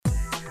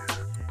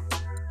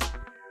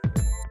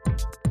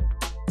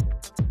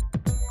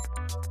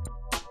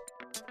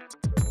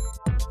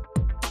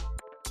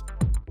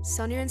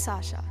Sonia and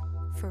Sasha,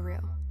 for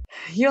real.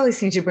 You're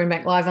listening to Bring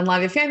Back Live on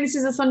Live FM. This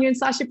is the Sonia and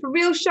Sasha For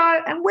Real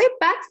show, and we're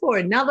back for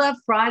another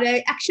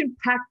Friday,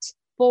 action-packed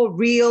for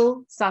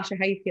real. Sasha,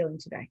 how are you feeling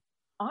today?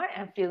 I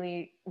am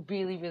feeling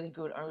really, really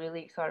good. I'm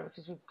really excited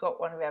because we've got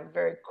one of our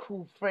very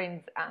cool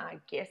friends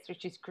guests,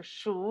 which is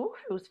Krishul,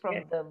 who's from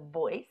The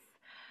Voice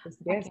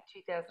back in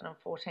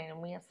 2014,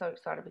 and we are so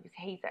excited because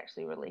he's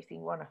actually releasing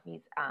one of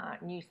his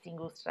new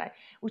singles today,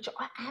 which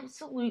I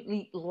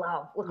absolutely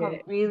love. Look, I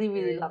really,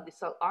 really love this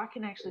song. I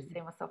can actually see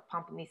myself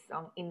pumping this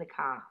song in the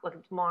car. Like,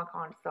 it's my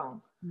kind of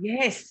song.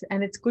 Yes,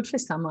 and it's good for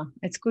summer.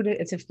 It's good.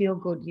 It's a feel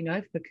good,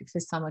 for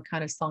summer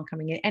kind of song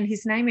coming in. And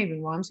his name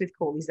even rhymes with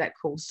cool. Is that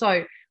cool?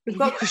 So we've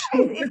got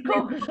It's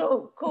called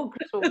Krishul. Cool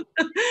Krishul.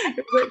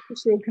 We've got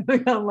Krishul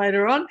coming on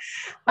later on.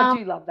 I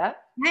do love that.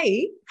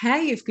 Hey, how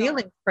are you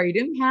feeling,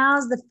 Freedom?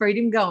 How's the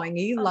freedom going? Are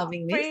you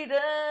loving this? Freedom,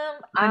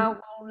 I won't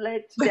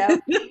let you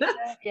down.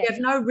 You have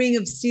no ring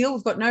of steel.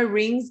 We've got no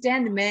rings.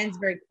 Dan, the man's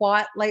very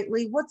quiet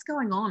lately. What's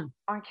going on?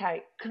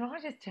 Okay, can I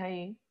just tell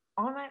you,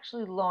 I'm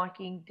actually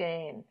liking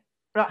Dan.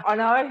 But I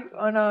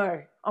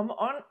know. I'm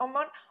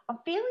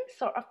feeling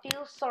sorry. I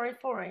feel sorry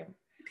for him.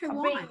 Okay,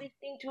 I've been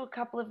listening to a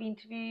couple of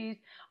interviews.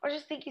 I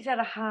just think he's had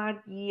a hard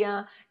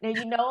year.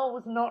 Now, I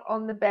was not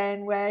on the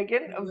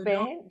bandwagon of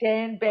Dan.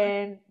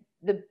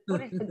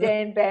 What is the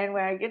Dan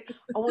bandwagon?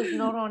 I was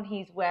not on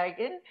his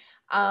wagon.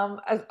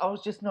 As I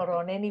was just not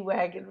on any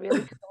wagon really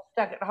because I was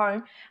stuck at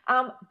home.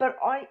 But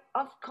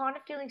I'm kind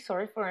of feeling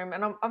sorry for him,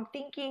 and I'm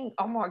thinking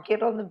I might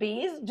get on the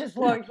beers just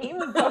like him.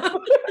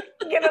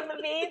 Get on the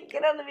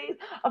beers.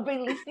 I've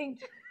been listening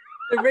to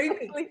the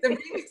remix.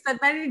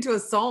 They've made it into a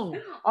song.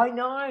 I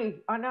know,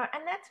 and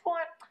that's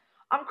why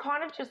I'm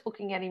kind of just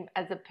looking at him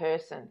as a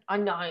person. I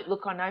know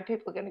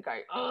people are going to go,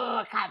 oh,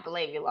 I can't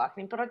believe you like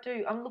him, but I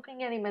do. I'm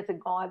looking at him as a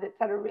guy that's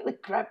had a really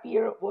crap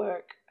year at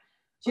work.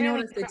 Do you know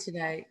what I said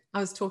today?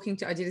 I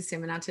did a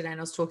seminar today, and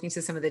I was talking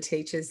to some of the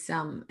teachers,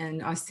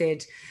 and I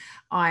said,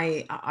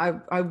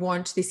 I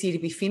want this year to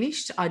be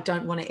finished. I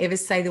don't want to ever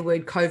say the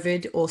word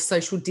COVID or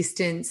social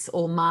distance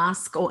or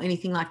mask or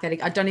anything like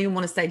that. I don't even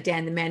want to say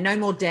Dan the man. No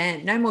more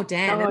Dan. Dan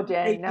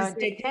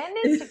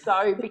needs to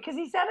go because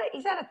he's had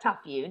a tough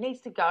year. He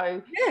needs to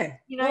go. Yeah.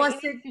 He needs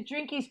to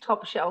drink his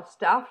top shelf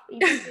stuff. He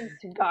just needs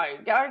to go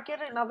get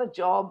another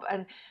job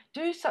and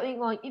do something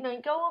like,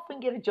 go off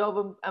and get a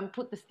job and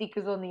put the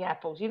stickers on the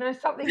apples,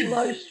 something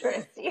low stress.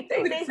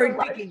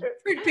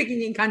 Fruit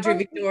picking in country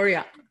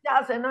Victoria.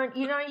 Does, and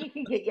you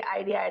can get your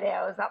 88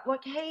 hours up.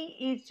 Like,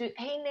 he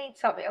needs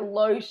something, a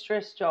low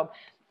stress job.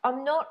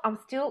 I'm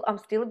still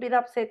a bit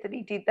upset that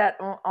he did that.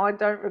 I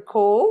don't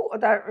recall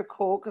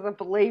because I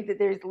believe that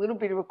there is a little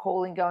bit of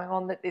recalling going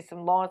on, that there's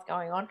some lies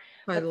going on.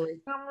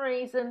 Totally. But for some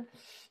reason,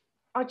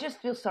 I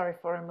just feel sorry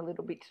for him a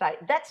little bit today.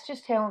 That's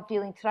just how I'm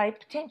feeling today.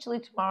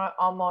 Potentially tomorrow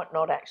I might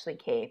not actually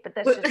care, but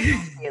that's just how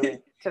I'm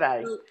feeling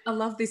today. I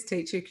love this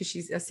teacher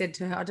because I said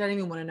to her, I don't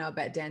even want to know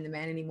about Dan the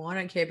man anymore. I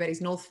don't care about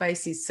his North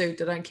Face, his suit.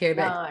 I don't care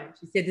about him.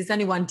 She said, there's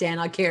only one Dan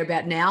I care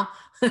about now.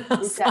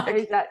 Who's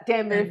that?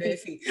 Dan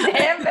Murphy.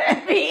 Dan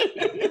Murphy.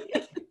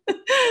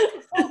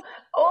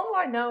 All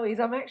I know is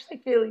I'm actually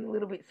feeling a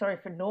little bit sorry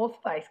for North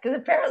Face because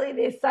apparently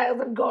their sales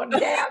have gone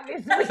down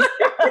this week.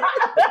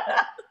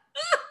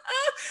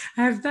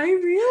 Have they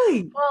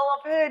really? Well,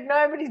 I've heard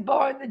nobody's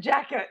buying the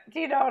jacket. Do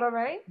you know what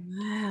I mean?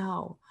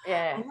 Wow.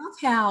 Yeah. I love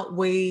how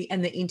we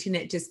and the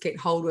internet just get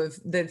hold of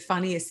the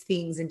funniest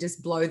things and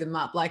just blow them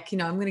up. Like,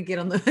 I'm going to get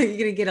on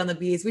the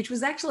beers, which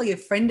was actually a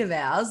friend of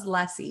ours,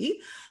 Lassie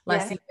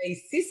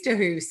B's sister,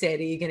 who said,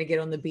 are you going to get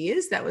on the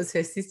beers? That was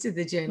her sister,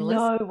 the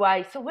journalist. No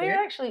way. So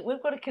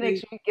we've got a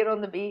connection with Get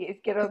on the Beers.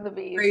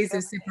 Degrees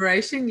of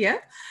separation, yeah.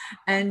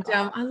 And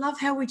I love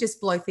how we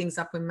just blow things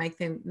up and make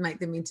them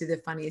into the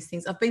funniest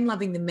things. I've been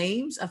loving the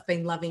memes. I've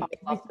been loving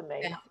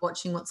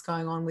watching what's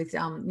going on with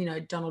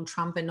Donald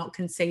Trump and not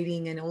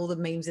conceding and all the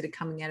memes that are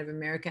coming out of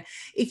America.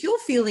 If you're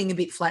feeling a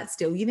bit flat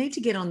still, you need to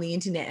get on the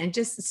internet and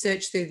just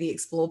search through the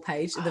Explore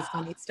page of the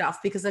funny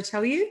stuff, because I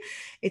tell you,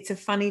 it's a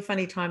funny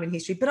time in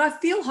history. But I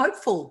feel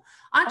hopeful.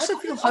 I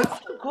feel hopeful. I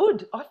feel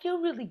good. I feel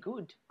really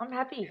good. I'm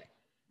happy.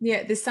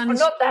 Yeah, the sun is...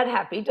 I'm not that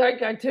happy. Don't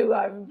go too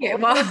overboard. Yeah,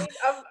 well...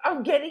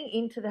 I'm getting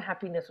into the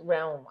happiness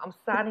realm. I'm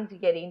starting to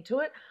get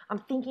into it. I'm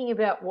thinking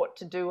about what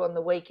to do on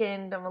the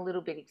weekend. I'm a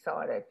little bit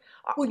excited.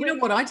 Well, you know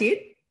what I did?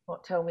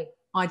 What? Tell me.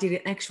 I did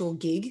an actual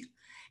gig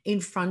in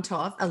front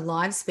of a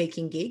live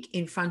speaking gig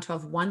in front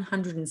of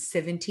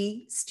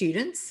 170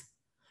 students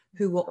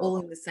who were all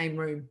in the same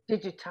room.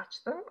 Did you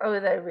touch them? Or were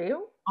they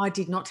real? I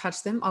did not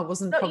touch them. I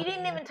wasn't. No, you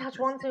didn't even touch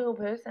one single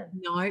person.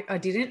 No, I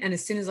didn't. And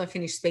as soon as I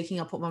finished speaking,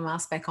 I put my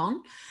mask back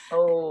on.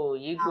 Oh,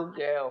 you good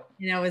girl.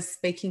 And I was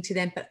speaking to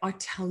them. But I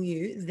tell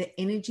you, the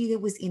energy that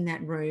was in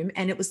that room,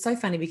 and it was so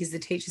funny because the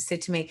teacher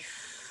said to me,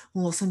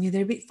 well, Sonia,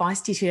 they're a bit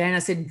feisty today. And I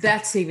said,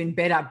 that's even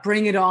better.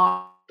 Bring it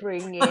on.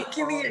 Bring it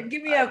Give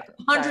me on. a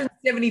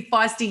 170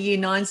 feisty Year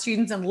 9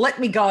 students and let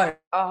me go.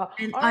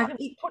 And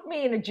put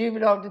me in a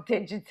juvenile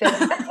detention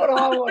centre. That's what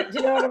I want. Do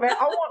you know what I mean?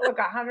 I want like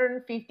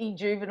 150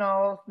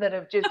 juveniles that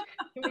have just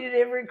committed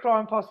every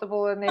crime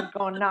possible and they've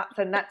gone nuts,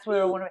 and that's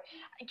where I want to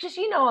be. Just,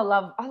 you know, I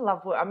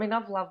love work. I mean,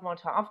 I've loved my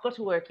time. I've got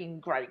to work in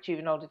great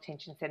juvenile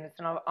detention centres,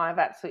 and I've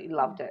absolutely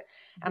loved it.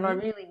 And I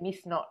really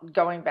miss not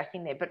going back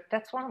in there. But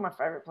that's one of my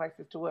favourite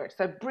places to work.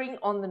 So bring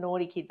on the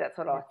naughty kids. That's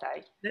what I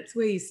say. That's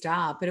where you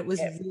start. But it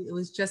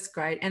was just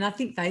great, and I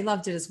think they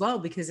loved it as well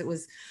because it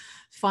was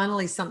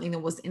finally something that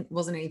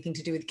wasn't anything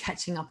to do with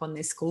catching up on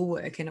their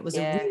schoolwork, and it was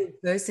a real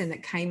person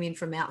that came in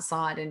from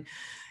outside, and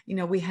you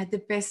know, we had the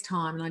best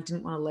time, and I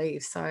didn't want to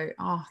leave. So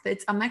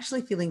I'm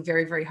actually feeling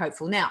very, very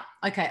hopeful now.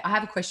 Okay, I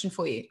have a question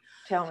for you.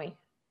 Tell me.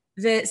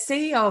 The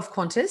CEO of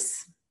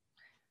Qantas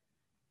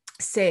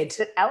said, is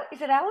it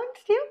Alan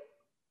still?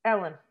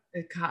 Alan.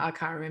 I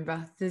can't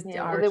remember. There was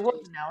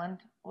an Alan.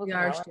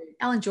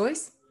 Alan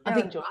Joyce. I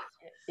think Joyce.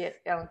 Yeah,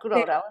 Alan. Good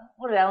old Alan.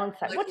 What did Alan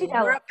say? What did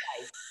Alan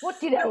say? What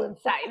did Alan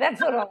say?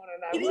 That's what I want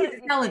to know. It is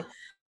Alan.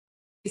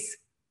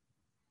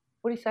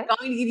 What did he say?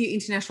 Going to give you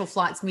international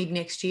flights mid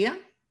next year.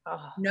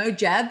 Oh. No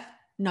jab,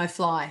 no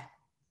fly.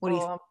 What do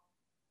you think?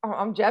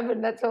 I'm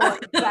jabbing. That's all I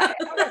can say.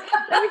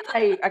 Let me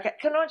tell you. Okay,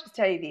 can I just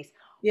tell you this?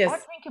 Yes. I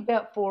drink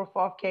about 4 or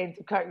 5 cans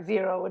of Coke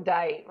Zero a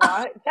day,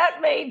 right?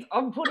 That means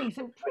I'm putting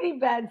some pretty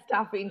bad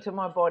stuff into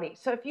my body.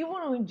 So if you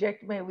want to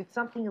inject me with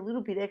something a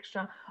little bit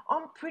extra,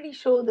 I'm pretty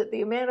sure that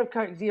the amount of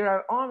Coke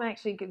Zero I'm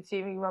actually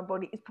consuming in my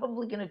body is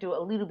probably going to do it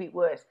a little bit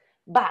worse.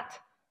 But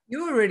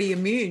you're already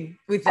immune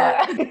with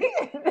that.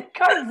 The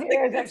Coke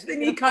Zero is actually the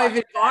new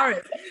COVID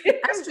virus.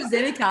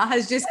 AstraZeneca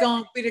has just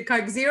gone a bit of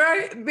Coke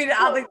Zero, a bit of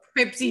other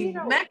Pepsi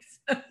Max.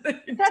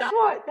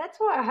 That's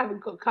why I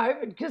haven't got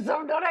COVID, because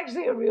I'm not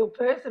actually a real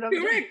person. I'm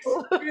correct.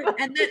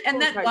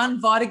 and that one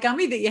Vita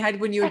gummy that you had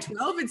when you were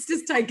 12, it's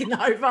just taken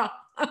over.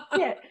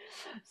 Yeah.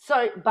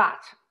 So,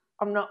 but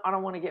I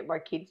don't want to get my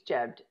kids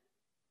jabbed.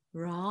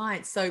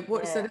 Right. So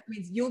what? Yeah. So that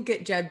means you'll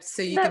get jabbed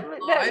so you can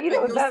fly. But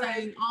you're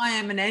saying I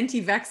am an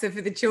anti-vaxxer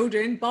for the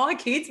children. Bye,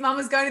 kids.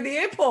 Mama's going to the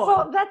airport.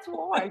 Well, that's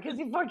why. Because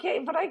if I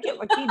don't get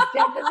my kids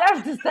jabbed, then they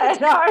have to stay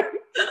at home.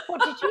 Well,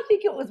 did you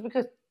think it was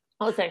because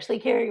I was actually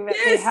caring about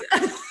their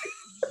health?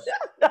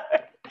 No.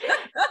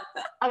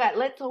 Okay,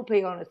 let's all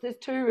be honest. There's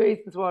 2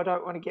 reasons why I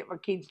don't want to get my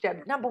kids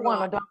jabbed. Number one,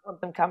 I don't want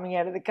them coming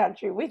out of the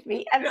country with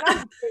me. And number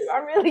 2, I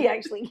really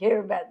actually care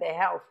about their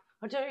health.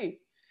 I do.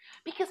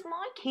 Because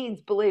my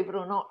kids, believe it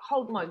or not,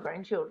 hold my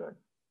grandchildren.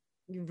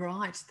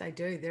 Right, they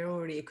do. They're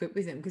already equipped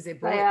with them because they're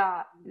boys. They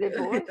are. They're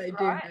boys, they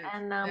right? Do.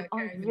 And I'm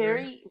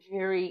very,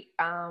 very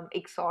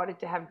excited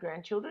to have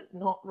grandchildren.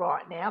 Not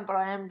right now, but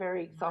I am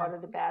very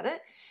excited about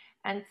it.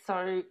 And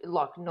so,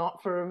 like,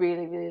 not for a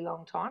really, really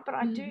long time. But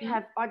I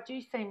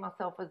do see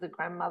myself as a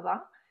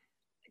grandmother.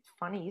 It's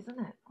funny, isn't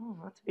it? Oh,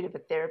 that's a bit of a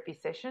therapy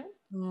session.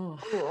 Oh,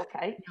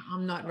 okay.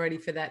 I'm not ready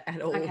for that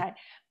at all. Okay.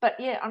 But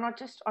yeah, and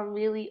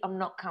I'm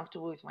not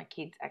comfortable with my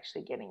kids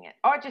actually getting it.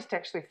 I just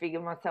actually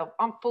figure myself,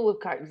 I'm full of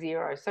Coke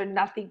Zero, so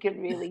nothing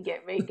can really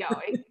get me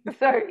going.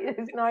 So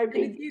there's no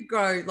big... If you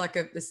grow like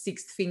a 6th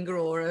finger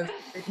or a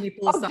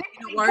nipple or something,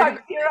 you're not worried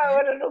Coke Zero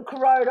and it'll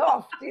corrode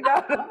off. Do you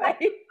know what I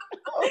mean?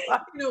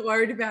 You're not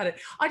worried about it.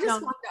 I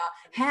just wonder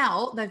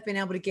how they've been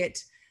able to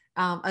get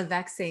a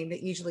vaccine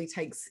that usually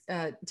takes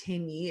 10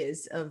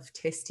 years of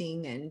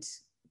testing and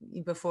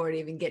before it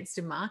even gets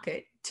to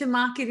market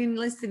in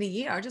less than a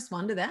year. I just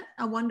wonder that.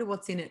 I wonder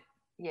what's in it.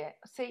 Yeah.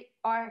 See,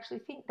 I actually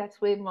think that's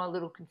where my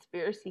little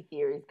conspiracy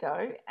theories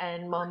go,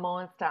 and my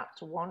mind starts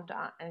to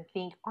wander and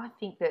I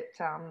think that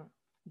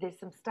there's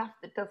some stuff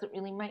that doesn't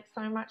really make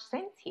so much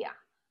sense here.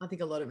 I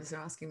think a lot of us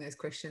are asking those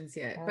questions,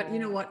 yeah. But you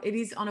know what? It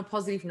is on a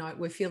positive note.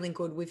 We're feeling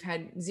good. We've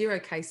had 0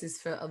 cases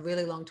for a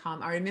really long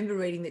time. I remember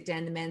reading that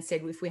Dan the man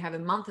said if we have a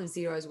month of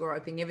zeros, we're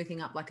opening everything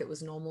up like it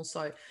was normal.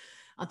 So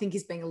I think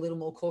he's being a little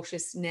more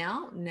cautious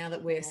now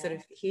that we're sort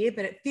of here.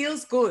 But it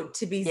feels good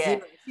to be zero.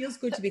 It feels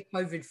good to be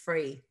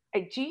COVID-free.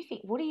 Do you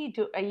think, what do you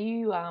do? Are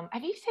you,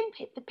 have you seen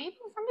some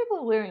people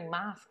are wearing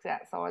masks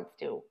outside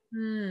still.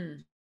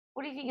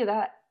 What do you think of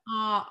that?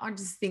 Oh, I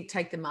just think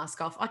take the mask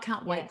off. I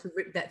can't wait to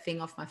rip that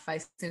thing off my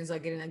face as soon as I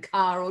get in a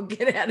car or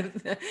get out of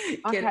the...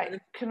 do you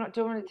want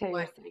to tell you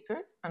a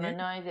secret? And I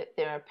know that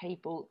there are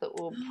people that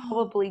will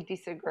probably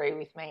disagree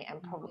with me and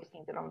probably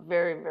think that I'm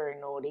very, very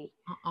naughty.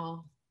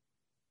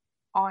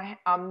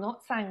 I'm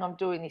not saying I'm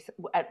doing this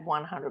at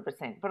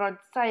 100%, but I'd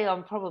say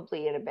I'm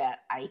probably at about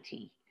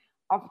 80.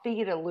 I've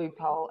figured a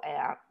loophole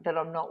out that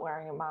I'm not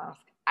wearing a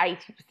mask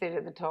 80%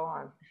 of the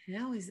time.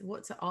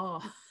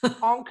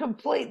 I'm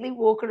completely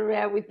walking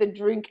around with the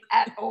drink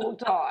at all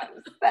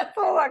times. That's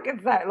all I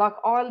can say. Like,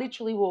 I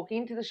literally walk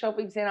into the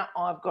shopping centre,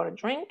 I've got a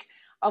drink,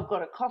 I've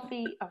got a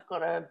coffee, I've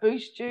got a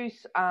Boost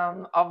juice,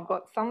 I've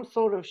got some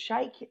sort of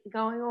shake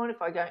going on.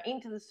 If I go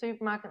into the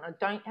supermarket and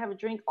I don't have a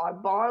drink, I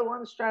buy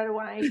one straight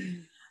away.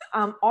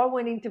 I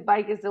went into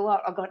Baker's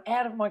Delight. I got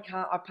out of my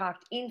car. I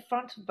parked in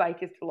front of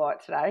Baker's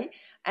Delight today,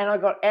 and I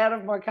got out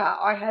of my car.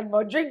 I had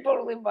my drink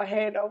bottle in my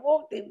hand. I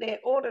walked in there,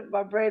 ordered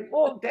my bread,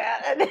 walked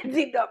out, and then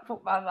did not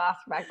put my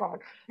mask back on.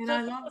 And So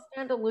I I love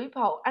found a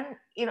loophole. And,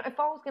 you know, if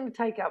I was going to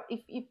take up,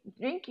 if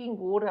drinking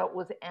water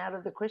was out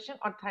of the question,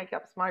 I'd take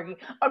up smoking.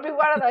 I'd be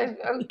one of those,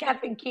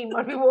 Kath and Kim,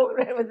 I'd be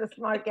walking around with the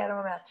smoke out of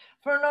my mouth.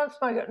 For a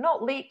non-smoker,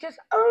 not lit, just,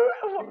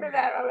 I'm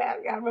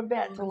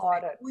about to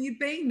light it. Well, you're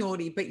being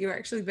naughty, but you're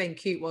actually being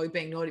cute while you're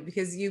being naughty,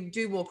 because you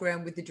do walk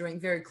around with the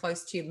drink very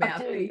close to your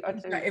mouth. I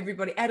do.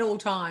 Everybody, at all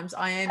times,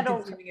 I am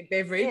consuming a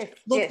beverage. Yes,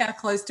 Look how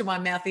close to my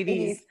mouth it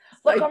is.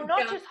 Look, I'm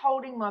not just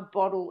holding my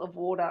bottle of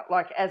water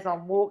like as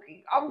I'm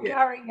walking. I'm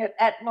carrying it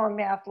at my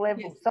mouth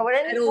level. Yes, so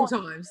at all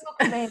point, times. look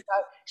at me and go,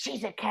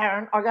 she's a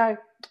Karen. I go,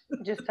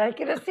 just take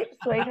it a sip,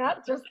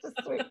 sweetheart. Just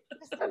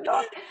a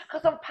night.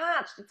 Because I'm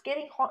parched. It's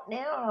getting hot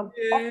now, and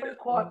I'm often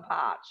quite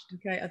parched.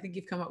 Okay, I think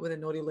you've come up with a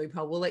naughty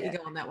loophole. We'll let you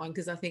go on that one,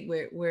 because I think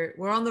we're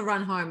on the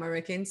run home, I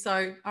reckon.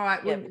 So, all right,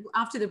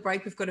 after the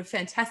break, we've got a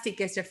fantastic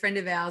guest, a friend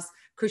of ours,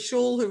 Chris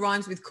Shawl, who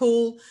rhymes with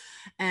cool,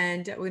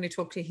 and we're going to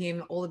talk to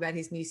him all about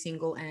his new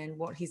single and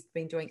what he's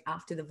been doing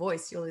after The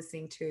Voice. You're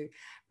listening to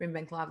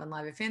Brimbank Live on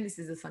Live FM. This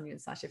is the Sonia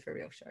and Sasha For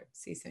Real show.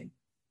 See you soon.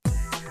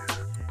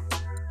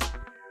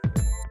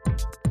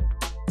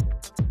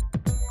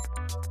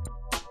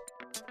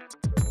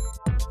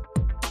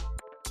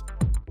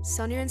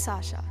 Sonia and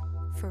Sasha,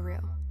 For Real.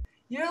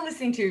 You're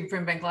listening to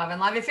Brimbank Live and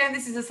Live FM.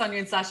 This is the Sonia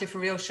and Sasha For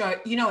Real show.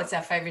 You know it's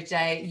our favourite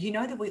day. You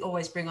know that we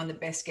always bring on the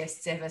best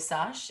guests ever,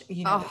 Sash.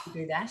 You know that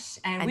we do that.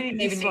 And we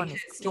didn't even need to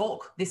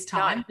stalk this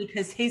time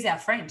because he's our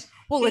friend.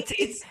 Well,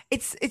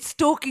 it's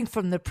stalking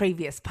from the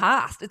previous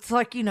past. It's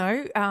like, you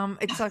know,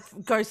 it's like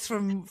goes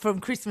from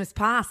Christmas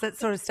past, that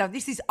sort of stuff.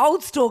 This is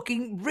old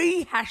stalking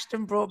rehashed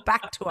and brought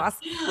back to us.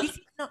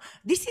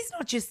 This is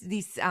not just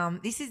this.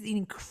 This is an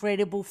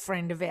incredible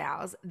friend of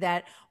ours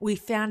that we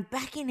found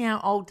back in our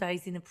old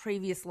days in a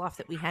previous life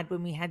that we had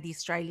when we had the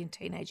Australian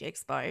Teenage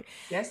Expo.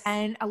 Yes.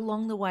 And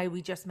along the way,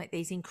 we just met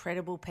these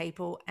incredible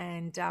people,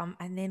 and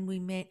then we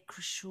met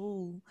Chris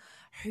Shawl,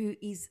 who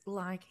is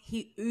like,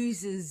 he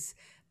oozes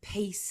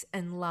peace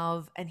and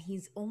love, and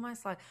he's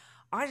almost like,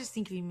 I just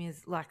think of him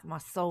as like my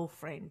soul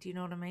friend. You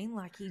know what I mean?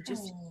 Like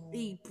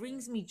he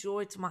brings me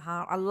joy to my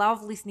heart. I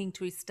love listening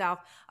to his stuff.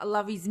 I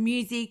love his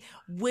music.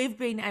 We've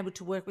been able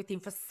to work with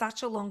him for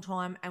such a long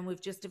time, and we've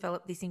just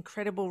developed this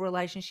incredible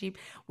relationship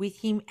with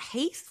him.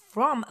 He's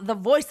from The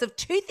Voice of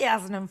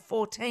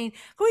 2014. Can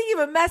we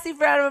give a massive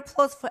round of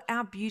applause for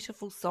our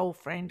beautiful soul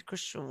friend, Chris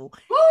Shawl?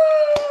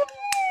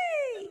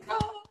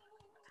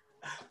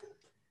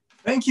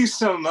 Thank you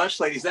so much,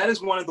 ladies. That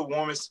is one of the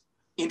warmest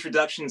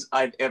introductions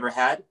I've ever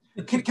had.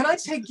 Can I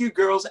take you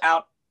girls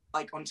out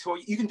like on tour?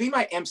 You can be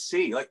my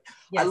MC. Like,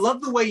 yes. I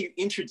love the way you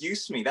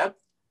introduced me. That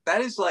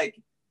is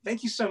like,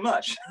 thank you so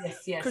much.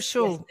 Yes. Chris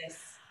Shawl,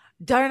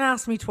 don't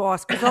ask me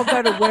twice, because I'll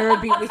go to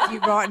Werribee with you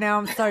right now.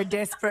 I'm so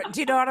desperate. Do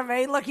you know what I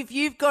mean? Like, if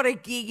you've got a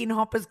gig in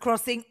Hoppers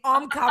Crossing,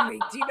 I'm coming.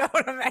 Do you know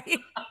what I mean?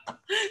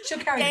 She'll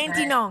carry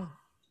Dandenong.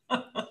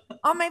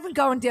 I'm even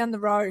going down the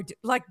road.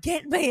 Like,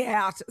 get me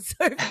out.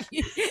 So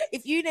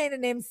if you need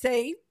an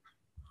MC,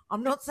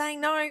 I'm not saying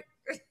no.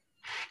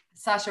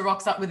 Sasha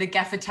rocks up with a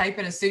gaffer tape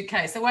and a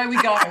suitcase. Away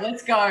we go.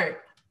 Let's go.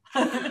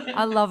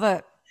 I love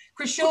it.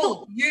 Chris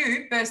Shawl,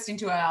 you burst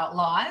into our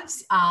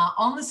lives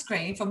on the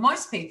screen for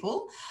most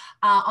people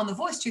on The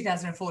Voice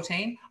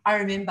 2014. I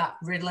remember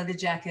red leather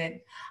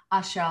jacket,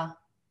 Usher.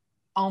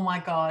 Oh my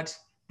God.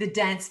 The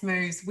dance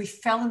moves. We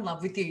fell in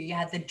love with you. You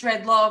had the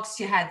dreadlocks,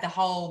 you had the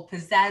whole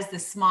pizzazz, the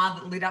smile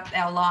that lit up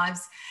our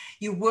lives.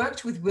 You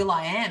worked with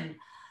will.i.am.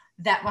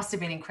 That must have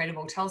been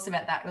incredible. Tell us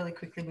about that really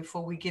quickly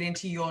before we get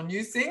into your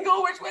new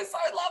single, which we're so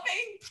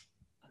loving.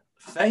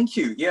 Thank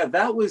you. Yeah,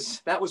 that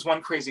was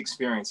one crazy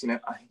experience. You know,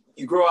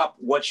 you grow up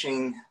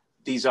watching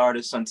these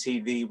artists on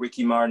TV,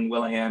 Ricky Martin,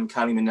 will.i.am,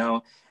 Kylie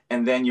Minogue,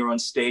 and then you're on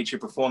stage, you're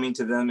performing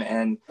to them,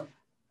 and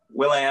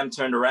will.i.am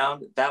turned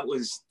around. That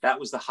was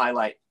the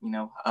highlight, you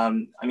know. I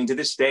mean, to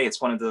this day,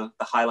 it's one of the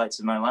highlights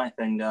of my life.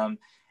 And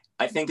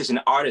I think as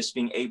an artist,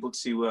 being able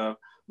to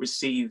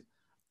receive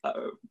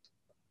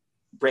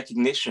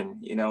recognition,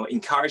 you know,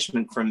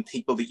 encouragement from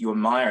people that you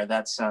admire,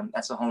 that's a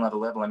whole nother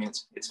level. I mean,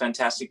 it's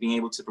fantastic being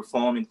able to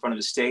perform in front of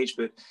a stage,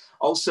 but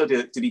also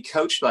to be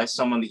coached by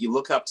someone that you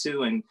look up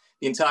to, and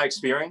the entire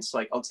experience.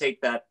 Like, I'll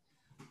take that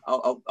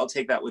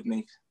with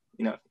me,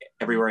 you know,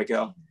 everywhere I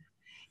go.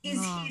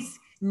 Is his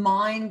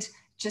mind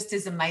just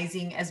as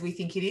amazing as we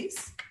think it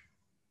is?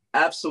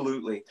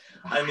 Absolutely.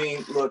 I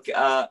mean, look,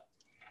 there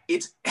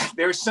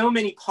are so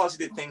many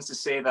positive things to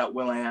say about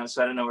will.i.am,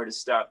 so I don't know where to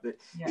start, but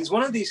he's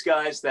one of these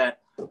guys that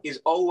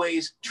is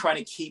always trying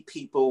to keep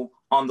people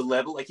on the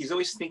level. Like, he's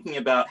always thinking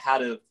about how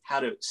to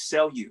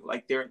sell you.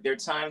 Like, there are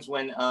times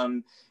when,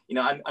 you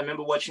know, I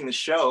remember watching the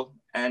show,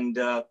 and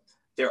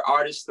there are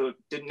artists that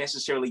didn't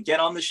necessarily get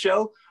on the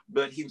show,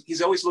 but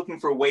he's always looking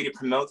for a way to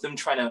promote them,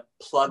 trying to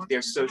plug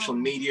their social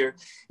media.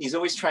 He's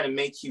always trying to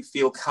make you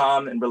feel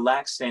calm and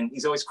relaxed, and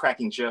he's always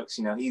cracking jokes.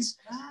 You know,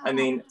 I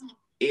mean,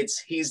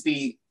 he's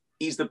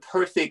the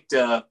perfect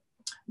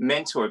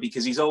mentor,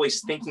 because he's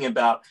always thinking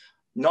about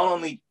not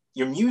only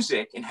your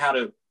music and how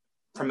to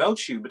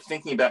promote you, but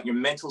thinking about your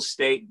mental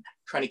state,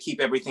 trying to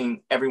keep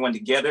everyone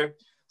together.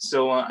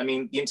 So, I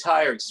mean, the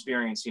entire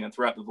experience, you know,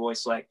 throughout The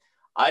Voice, like,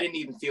 I didn't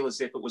even feel as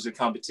if it was a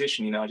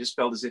competition, you know, I just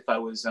felt as if I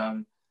was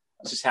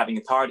just having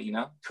a party, you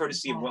know,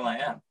 courtesy of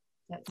will.i.am.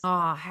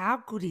 Oh,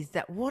 how good is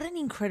that? What an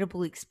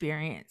incredible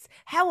experience.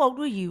 How old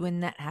were you when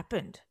that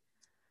happened?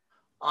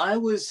 I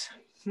was,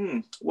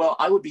 well,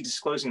 I would be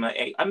disclosing my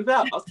age. I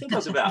think I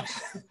was about,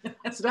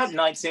 it's about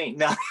 19.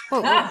 No.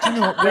 Well, do you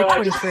know what? We're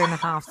 23 and a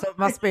half, so it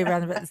must be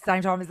around about the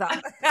same time as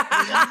that.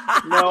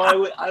 No,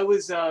 I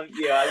was, so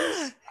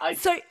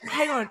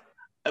hang on.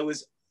 I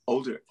was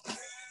older.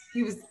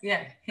 He was.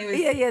 Yeah,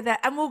 that,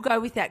 and we'll go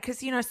with that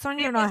because, you know,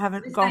 Sonia and I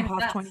haven't gone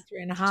past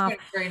 23 and a half.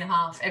 23 and a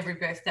half every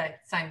birthday,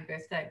 same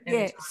birthday.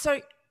 Yeah, time.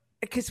 So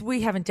because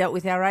we haven't dealt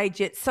with our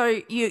age yet,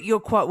 so you're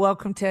quite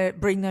welcome to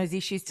bring those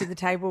issues to the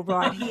table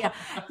right here.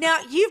 Now,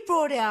 you've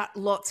brought out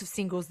lots of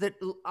singles that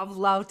I've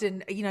loved,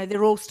 and, you know,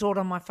 they're all stored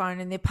on my phone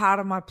and they're part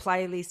of my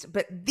playlist.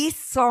 But this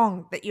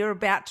song that you're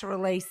about to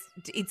release,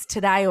 it's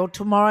today or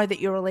tomorrow that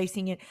you're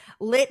releasing it,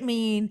 Let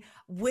Me In.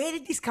 Where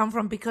did this come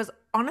from? Because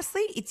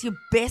honestly, it's your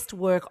best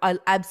work. I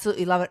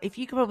absolutely love it. If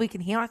you probably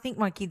can hear, I think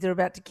my kids are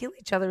about to kill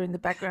each other in the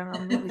background.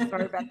 I'm really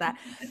sorry about that.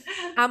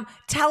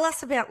 Tell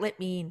us about Let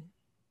Me In.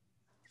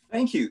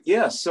 Thank you.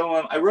 Yeah. So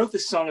I wrote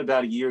this song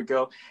about a year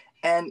ago,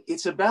 and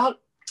it's about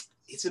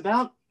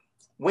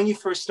when you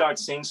first start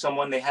seeing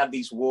someone, they have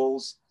these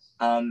walls.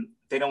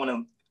 They don't want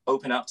to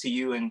open up to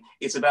you, and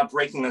it's about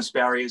breaking those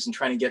barriers and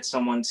trying to get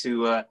someone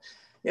to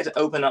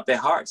open up their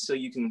hearts so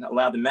you can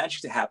allow the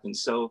magic to happen.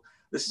 So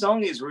the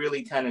song is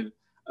really kind of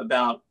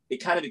about, it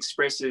kind of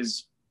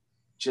expresses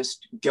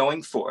just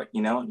going for it,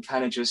 you know, and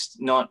kind of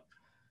just not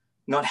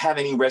have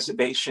any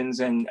reservations,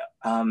 and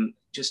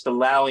just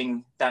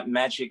allowing that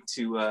magic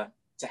to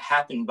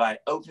happen by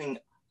opening.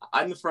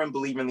 I'm a firm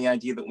believer in the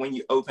idea that when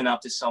you open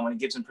up to someone, it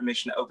gives them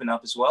permission to open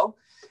up as well.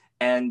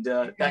 And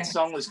that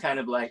song was kind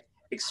of like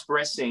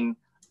expressing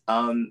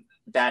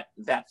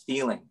that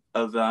feeling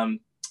of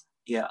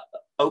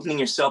opening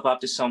yourself up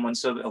to someone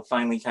so they'll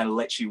finally kind of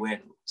let you in.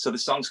 So the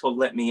song's called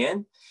Let Me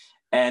In,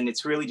 and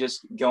it's really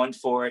just going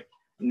for it.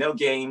 No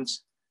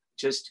games,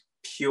 just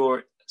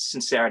pure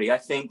sincerity. I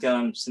think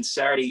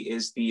sincerity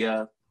is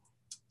the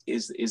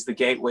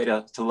gateway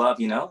to love,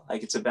 you know,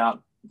 like it's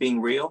about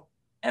being real,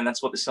 and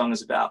that's what the song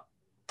is about.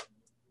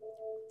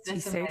 Do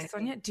you see,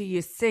 Sonia? Do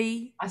you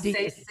see? I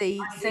see.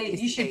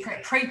 You should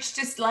preach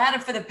just louder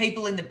for the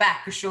people in the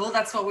back, for sure.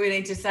 That's what we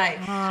need to say.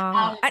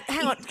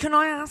 Hang on. Can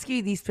I ask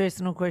you this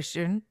personal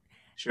question?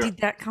 Sure. Did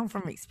that come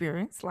from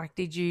experience? Like,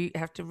 did you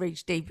have to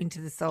reach deep into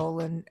the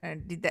soul, and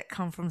did that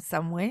come from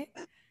somewhere?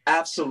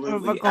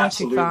 Absolutely.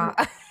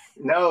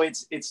 No,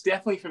 it's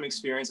definitely from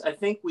experience. I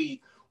think we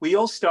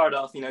all start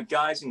off, you know,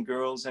 guys and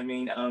girls. I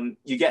mean,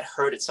 you get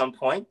hurt at some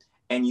point,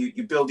 and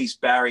you build these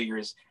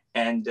barriers,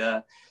 and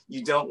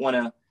you don't want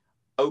to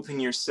open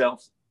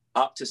yourself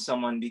up to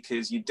someone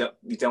because you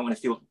don't want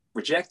to feel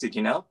rejected,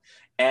 you know.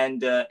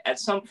 And at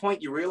some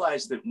point, you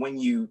realize that when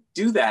you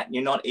do that,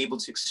 you're not able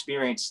to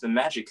experience the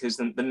magic, because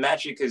the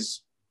magic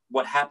is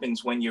what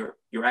happens when you're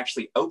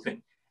actually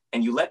open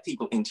and you let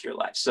people into your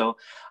life. So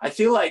I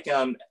feel like,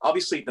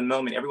 obviously at the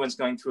moment, everyone's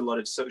going through a lot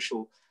of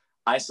social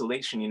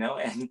isolation, you know,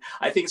 and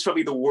I think it's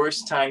probably the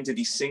worst time to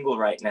be single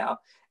right now.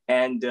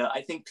 And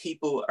I think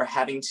people are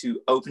having to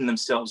open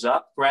themselves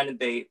up. Granted,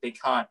 they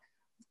can't,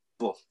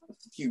 well,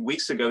 a few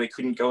weeks ago, they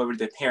couldn't go over to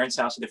their parents'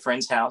 house or their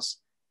friend's house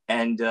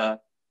and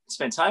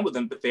spend time with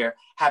them, but they're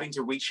having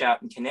to reach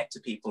out and connect to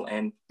people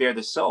and bare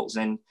their souls.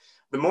 And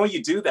the more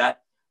you do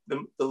that,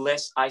 the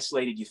less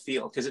isolated you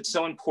feel, because it's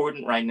so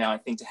important right now, I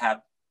think, to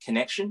have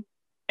connection.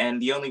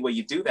 And the only way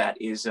you do that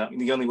is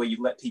the only way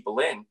you let people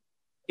in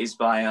is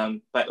by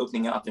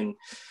opening up and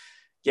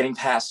getting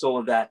past all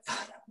of that,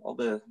 all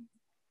the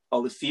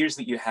fears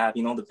that you have,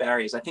 you know, the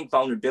barriers. I think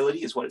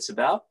vulnerability is what it's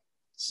about.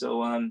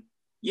 So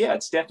yeah,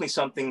 it's definitely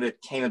something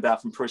that came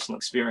about from personal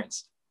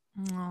experience.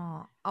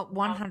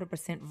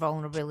 100%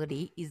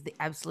 vulnerability is the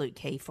absolute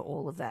key for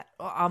all of that.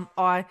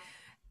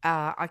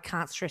 I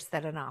can't stress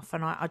that enough,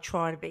 and I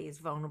try to be as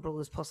vulnerable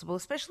as possible,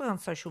 especially on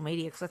social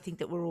media, because I think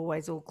that we're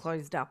always all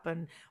closed up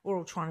and we're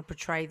all trying to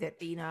portray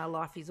that, you know, our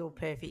life is all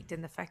perfect.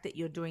 And the fact that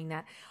you're doing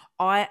that,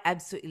 I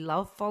absolutely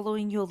love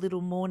following your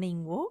little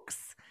morning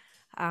walks.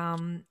 I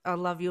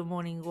love your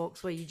morning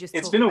walks where you just.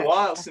 It's been a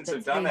while since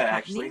I've done that,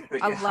 actually.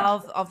 Yeah.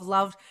 I've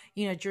loved,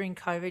 you know, during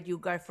COVID, you'll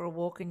go for a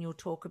walk and you'll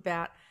talk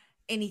about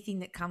anything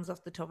that comes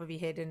off the top of your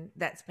head, and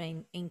that's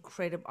been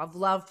incredible. I've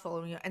loved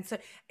following you, and so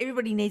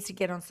everybody needs to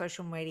get on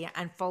social media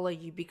and follow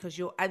you, because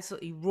you're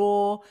absolutely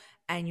raw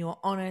and you're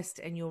honest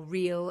and you're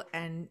real,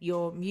 and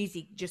your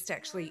music just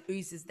actually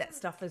oozes that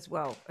stuff as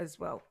well.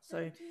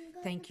 So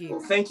thank you.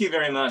 Well, thank you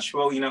very much.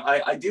 Well, you know,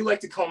 I do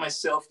like to call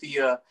myself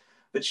the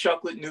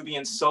chocolate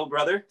Nubian soul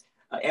brother,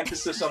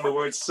 emphasis on the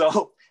word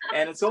soul,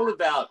 and it's all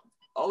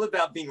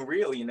about being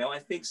real, you know. I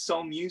think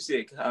soul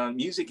music,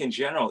 music in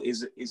general,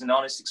 is an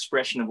honest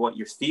expression of what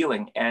you're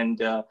feeling,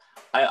 and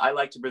I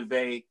like to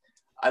purvey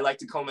I like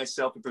to call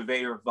myself a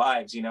purveyor of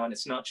vibes, you know, and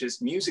it's not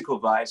just musical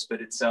vibes,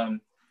 but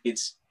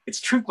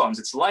it's truth bombs,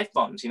 it's life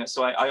bombs, you know.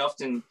 So I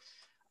often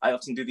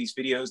do these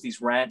videos,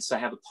 these rants. I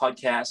have a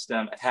podcast.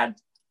 I've had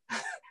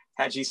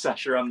Haji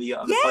Sasha on the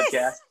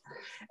podcast,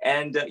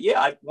 and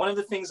one of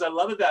the things I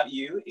love about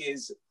you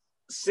is,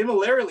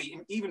 similarly,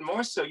 even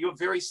more so, you're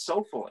very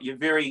soulful. You're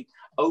very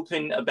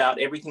open about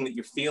everything that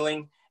you're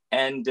feeling.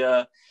 And,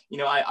 you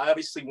know, I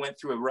obviously went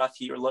through a rough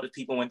year. A lot of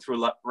people went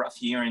through a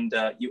rough year, and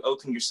you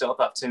opened yourself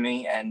up to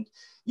me. And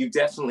you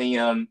definitely,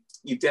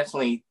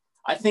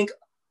 I think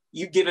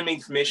you've given me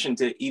permission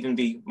to even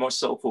be more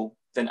soulful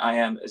than I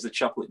am as the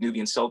Chocolate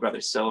Nubian Soul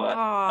Brothers. So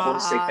I want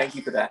to say thank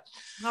you for that.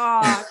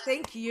 Oh,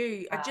 thank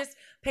you.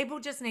 People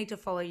just need to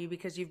follow you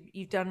because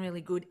you've done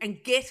really good.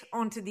 And get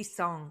onto this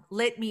song,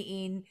 Let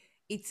Me In.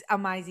 It's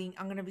amazing.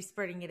 I'm going to be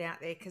spreading it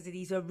out there because it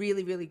is a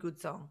really, really good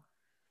song.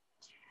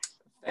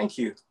 Thank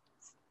you.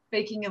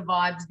 Speaking of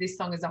vibes, this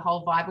song is a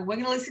whole vibe, and we're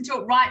going to listen to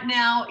it right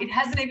now. It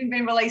hasn't even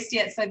been released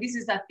yet, so this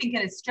is, I think,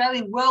 an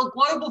Australian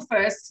global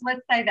first.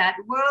 Let's say that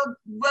world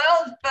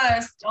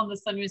first on the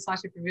Sonia and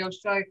Sasha For Real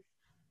show.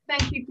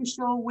 Thank you,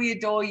 Kushal. We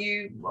adore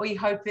you. We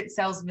hope it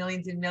sells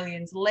millions and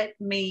millions. Let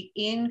Me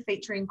In,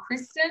 featuring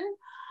Kristen.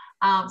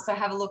 So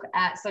have a look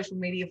at social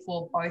media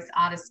for both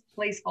artists.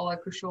 Please follow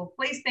Kushal.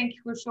 Please thank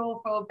you,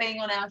 Kushal, for being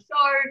on our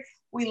show.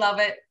 We love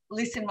it.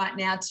 Listen right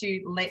now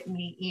to Let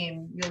Me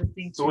In. You're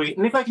listening to Sweet.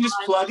 And if I can just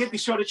plug it, be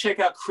sure to check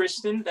out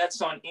Kristen.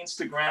 That's on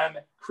Instagram,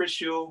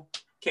 Krishul,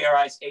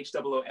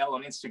 KRISHOOL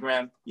on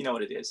Instagram. You know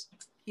what it is.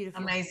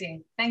 Beautiful.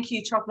 Amazing. Thank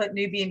you, Chocolate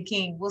Nubian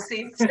King. We'll see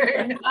you soon.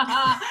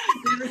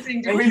 You're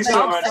listening to Thank you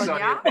so much, Sonia.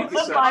 Sonia. Thank you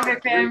so Bye, much.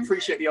 FM. Really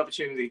appreciate the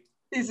opportunity.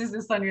 This is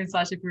the Sonia and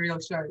Sasha For Real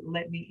show.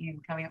 Let Me In,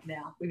 coming up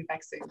now. We'll be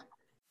back soon.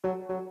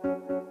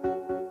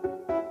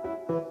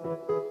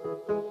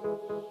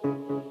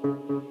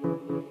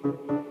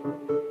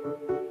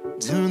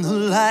 Turn the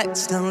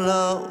lights down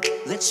low,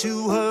 let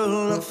your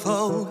world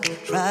unfold.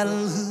 Try to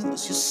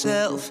lose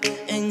yourself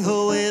and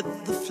go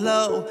with the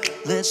flow.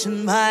 Let your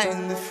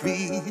mind be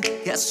free,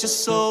 cast your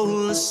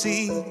soul to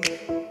sea.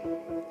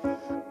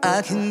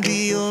 I can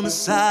be your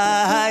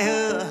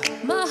messiah.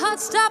 My heart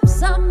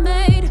stops, I'm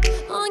made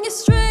on your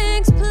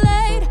strings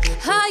played.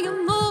 How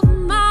you move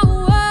my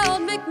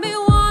world make me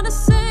wanna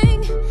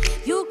sing.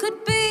 You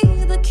could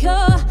be the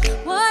cure,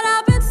 what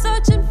I've been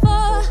searching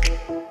for.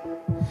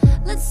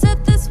 Let's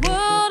set this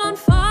world on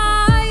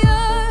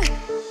fire.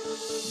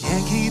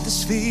 Can't keep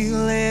this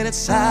feeling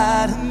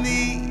inside of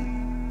me.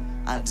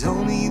 I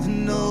don't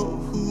even know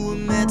who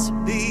I'm meant to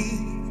be.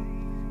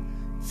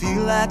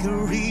 Feel like I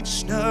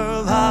reach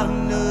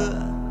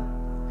nirvana.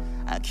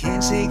 I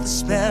can't take the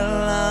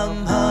spell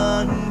I'm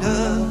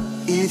under.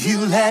 If you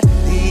let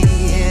me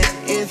in,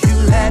 if you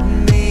let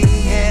me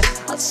in,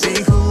 I'll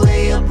take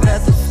away your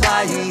breath of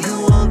fire.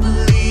 You won't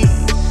believe.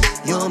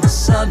 You're my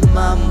sun,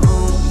 my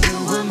moon, you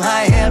are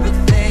my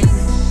everything.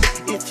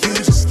 If you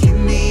just give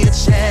me a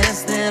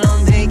chance, then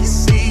I'll make you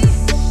see.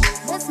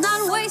 Let's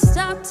not waste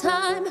our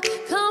time.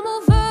 Come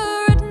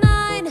over at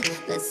 9.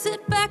 Let's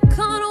sit back,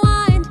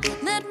 unwind.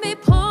 Let me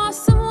pour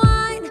some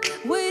wine.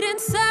 Waiting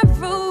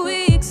several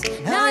weeks.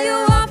 Now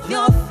you're off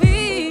your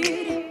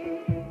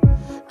feet.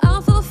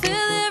 I'll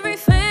fulfill every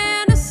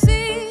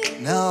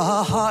fantasy. Now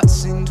our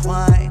hearts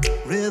entwine,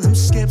 rhythm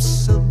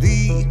skips a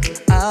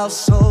beat. Our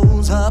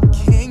souls up,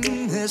 king,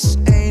 this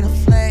ain't a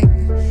fling.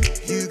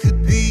 You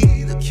could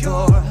be the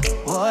cure,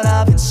 what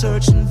I've been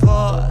searching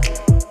for.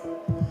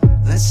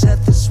 Let's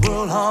set this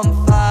world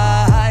on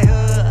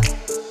fire.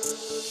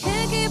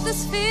 Can't keep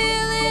this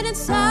feeling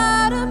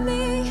inside of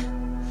me.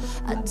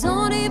 I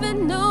don't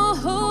even know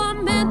who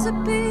I'm meant to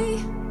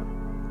be.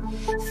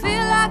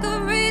 Feel like I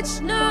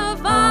reached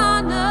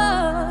nirvana.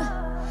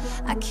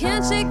 I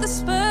can't shake the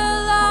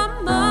spell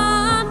I'm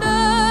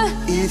under.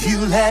 If you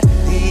let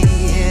me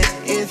in,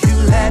 if you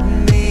let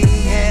me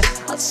in,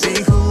 I'll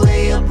take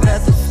away your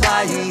breath of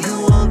fire.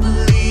 You won't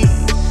believe.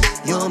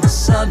 You're my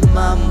sun,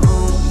 my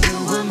moon, you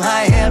are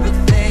my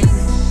everything.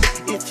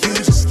 If you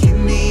just give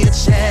me a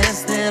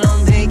chance, then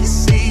I'll make you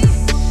see.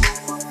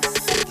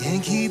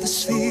 Can't keep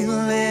this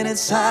feeling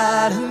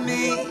inside of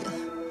me.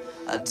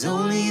 I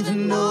don't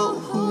even know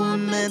who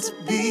I'm meant to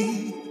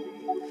be.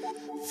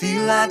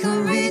 Feel like I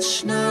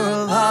reached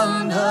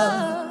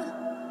nirvana.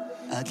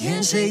 I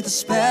can't shake the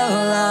spell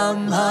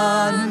I'm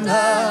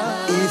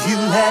under. If you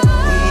let me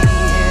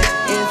in,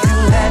 if you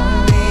let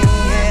me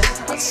in,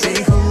 I'll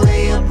take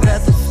away your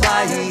breath of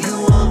fire. You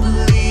won't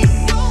believe.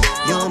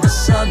 You're my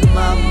sun,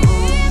 my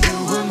moon, you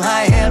are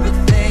my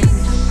everything.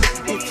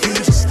 If you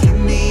just give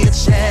me a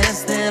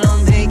chance, then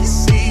I'll make you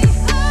see.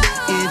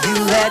 If you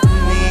let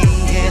me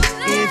in,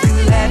 if you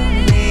let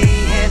me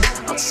in,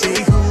 I'll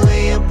take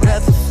away your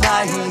breath of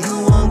fire. You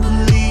won't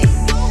believe.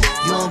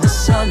 You're my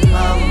sun,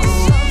 my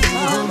moon, you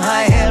are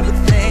my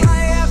everything.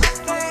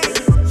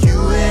 You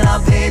and I,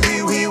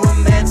 baby, we were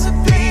meant to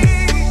be.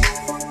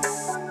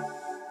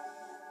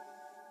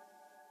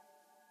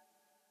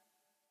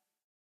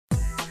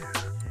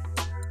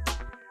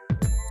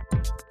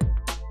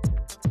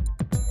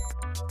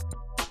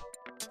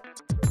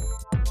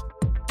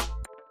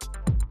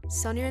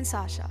 Sonia and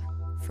Sasha,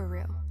 for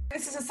real.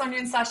 This is a Sonia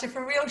and Sasha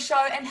for Real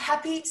show, and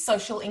happy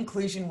Social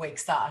Inclusion Week,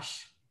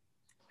 Sash.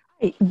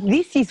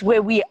 This is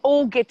where we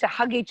all get to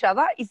hug each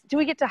other. Do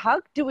we get to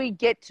hug? Do we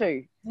get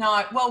to?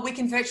 No, well, we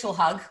can virtual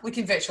hug. You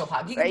can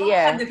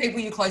hug the people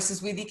you're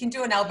closest with. You can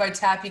do an elbow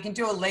tap. You can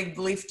do a leg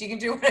lift. You can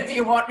do whatever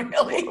you want,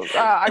 really.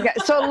 Okay.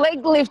 So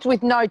leg lift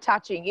with no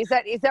touching. Is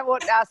that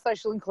what our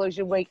Social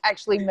Inclusion Week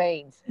actually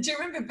means? Do you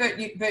remember Bert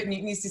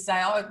Newton used to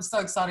say, "Oh, I'm so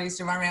excited I used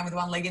to run around with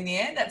one leg in the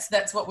air."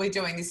 That's what we're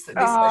doing this Social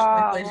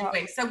Inclusion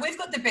Week. So we've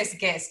got the best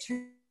guest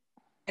who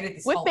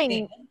this whole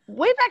thing.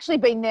 We've actually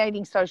been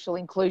needing social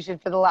inclusion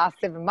for the last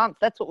 7 months.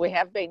 That's what we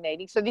have been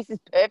needing. So this is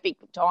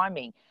perfect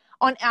timing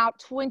on our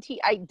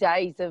 28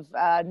 days of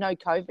no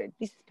COVID.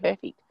 This is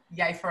perfect.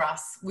 Yay for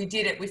us. We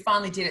did it. We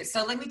finally did it.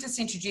 So let me just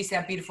introduce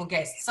our beautiful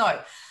guests. So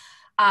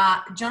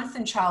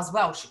Jonathan Charles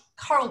Welch,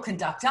 choral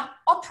conductor,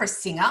 opera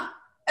singer,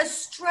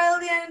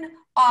 Australian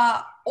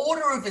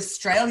Order of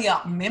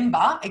Australia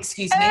member,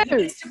 excuse me. He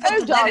needs to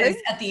put the letters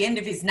at the end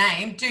of his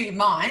name. Do you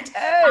mind?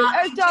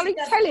 Darling,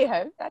 tell you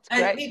who. That's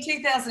great. In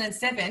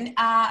 2007,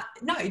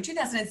 in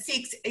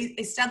 2006,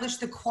 established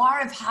the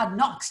Choir of Hard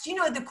Knocks. Do you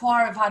know the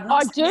Choir of Hard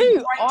Knocks? I do. There's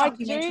a great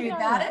documentary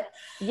about it.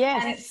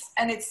 Yes.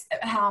 And it's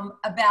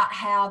about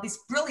how this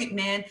brilliant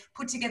man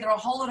put together a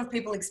whole lot of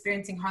people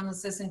experiencing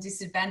homelessness and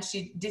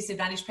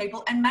disadvantaged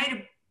people and made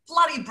a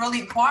bloody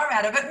brilliant choir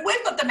out of it. And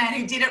we've got the man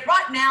who did it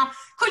right now.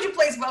 Could you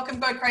please welcome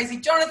Go Crazy,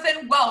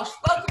 Jonathan Welch.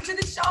 Welcome to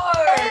the show.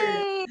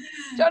 Hey,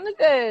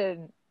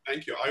 Jonathan.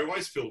 Thank you. I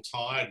always feel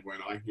tired when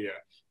I hear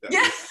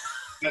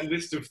that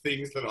list of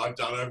things that I've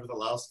done over the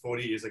last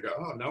 40 years. I go,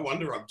 oh, no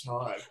wonder I'm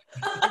tired.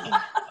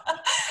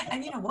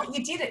 And you know what?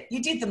 You did it.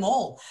 You did them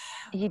all.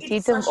 You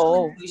did them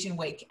all. Inclusion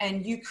Week,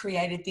 and you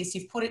created this.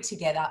 You've put it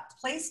together.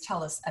 Please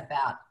tell us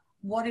about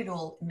what it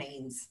all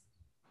means.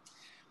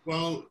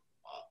 Well,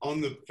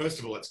 first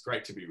of all, it's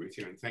great to be with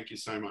you, and thank you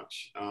so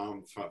much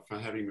for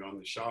having me on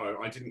the show.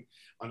 I didn't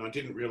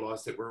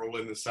realise that we're all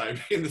in the same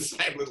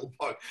little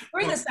pod.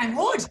 We're in the same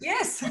wood,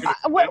 yes.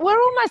 We're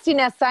almost in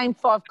our same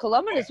 5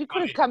 kilometres. We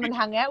could have come and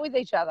hung out with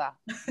each other.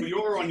 Well,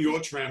 you're on your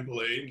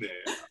trampoline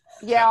there.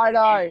 Yeah, I know.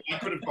 I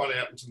could have got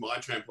out into my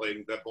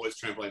trampoline, that boy's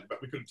trampoline, but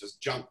we could have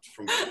just jumped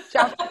from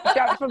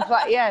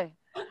yeah.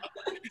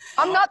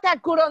 I'm not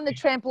that good on the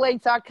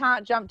trampoline, so I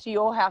can't jump to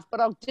your house,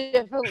 but I'll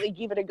definitely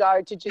give it a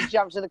go to just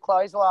jump to the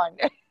clothesline.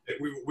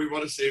 We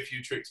want to see a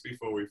few tricks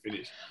before we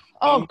finish.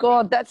 Oh,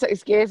 God, that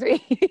scares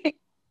me.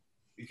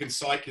 You can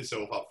psych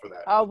yourself up for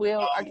that. I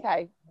will,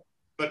 okay.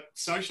 But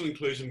Social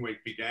Inclusion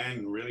Week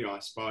began really, I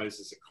suppose,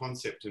 as a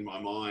concept in my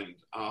mind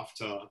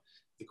after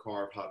the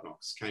Choir of Hard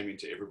Knocks came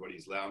into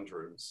everybody's lounge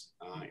rooms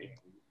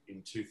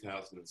in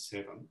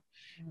 2007.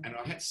 And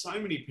I had so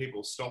many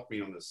people stop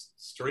me on the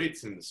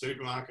streets and the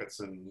supermarkets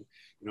and,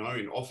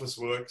 in office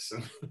works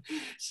and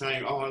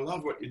saying, oh, I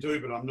love what you do,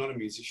 but I'm not a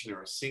musician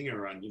or a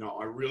singer. And,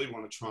 I really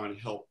want to try and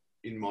help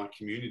in my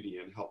community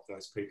and help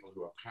those people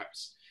who are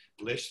perhaps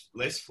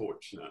less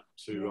fortunate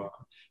to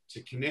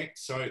connect.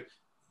 So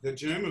the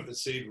germ of the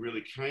seed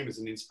really came as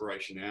an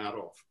inspiration out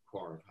of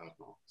Choir of Hard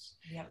Knocks.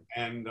 Yep.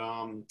 And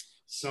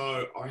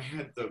so I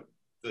had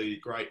the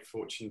great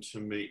fortune to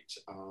meet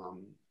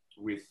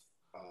with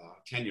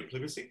Tanya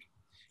Plibersek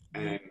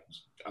and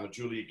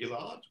Julia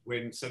Gillard.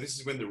 This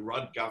is when the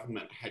Rudd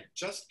government had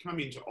just come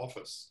into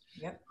office.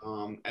 Yep.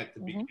 At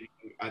the beginning,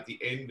 at the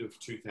end of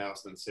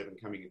 2007,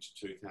 coming into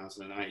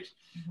 2008,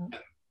 and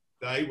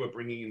they were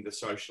bringing in the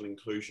social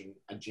inclusion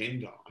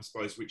agenda, I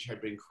suppose, which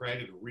had been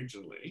created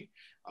originally,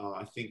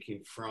 I think,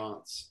 in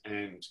France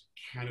and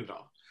Canada.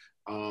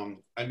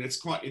 And it's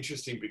quite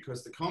interesting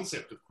because the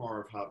concept of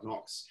Choir of Hard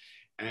Knocks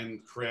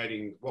and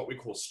creating what we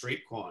call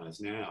street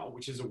choirs now,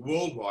 which is a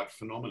worldwide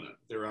phenomenon.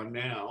 There are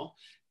now,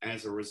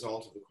 as a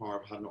result of the Choir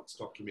of Hard Knocks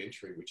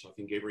documentary, which I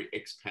think every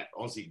expat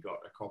Aussie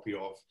got a copy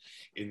of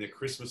in their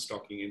Christmas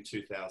stocking in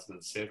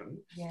 2007.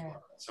 Yeah.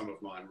 Some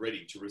of mine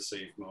ready to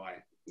receive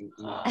the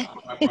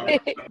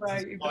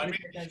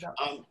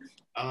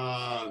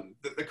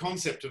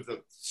concept of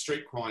the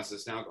street choirs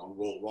has now gone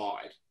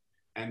worldwide.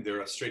 And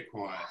there are street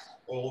choirs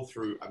all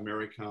through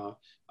America.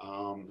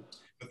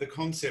 But the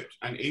concept,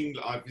 and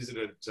England, I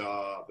visited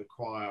the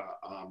choir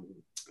of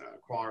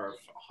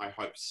High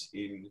Hopes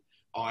in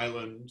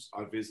Ireland.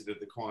 I visited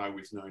the choir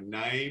with No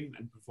Name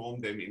and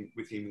performed them in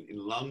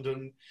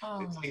London.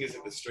 The Singers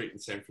of the Street in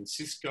San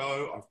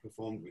Francisco. I've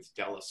performed with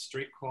Dallas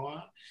Street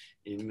Choir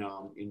in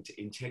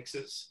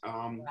Texas.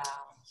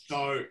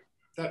 So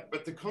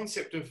but the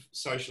concept of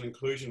social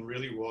inclusion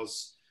really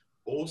was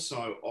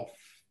also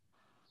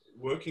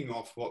working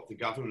off what the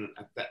government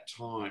at that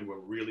time were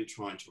really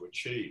trying to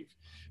achieve.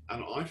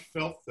 And I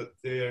felt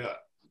that their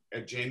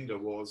agenda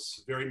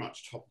was very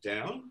much top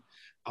down,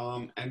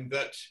 and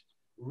that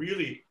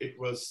really it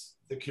was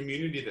the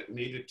community that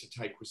needed to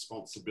take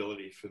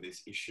responsibility for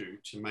this issue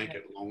to make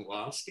it long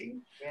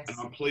lasting. Yes. And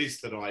I'm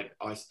pleased that I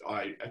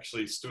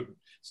actually stood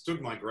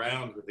my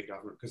ground with the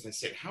government, because they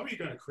said, how are you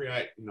going to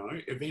create,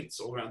 events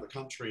all around the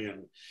country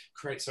and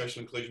create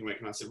Social Inclusion Week?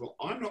 And I said, well,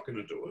 I'm not going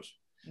to do it.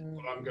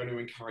 But I'm going to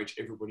encourage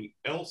everybody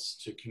else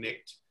to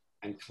connect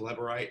and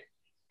collaborate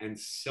and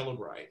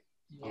celebrate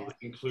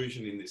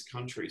inclusion in this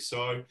country.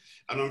 So,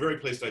 and I'm very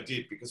pleased I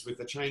did, because with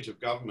the change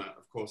of government,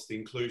 of course, the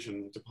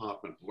inclusion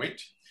department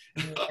went.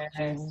 But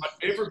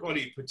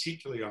everybody,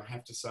 particularly, I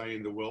have to say,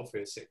 in the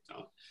welfare sector,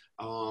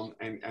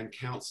 and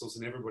councils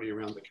and everybody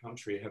around the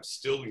country have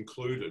still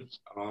included.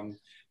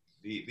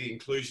 The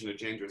inclusion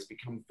agenda has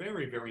become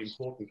very, very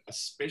important,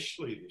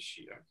 especially this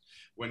year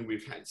when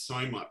we've had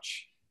so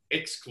much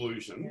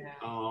exclusion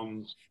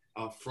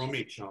from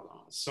each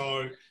other.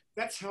 So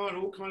that's how it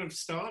all kind of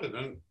started.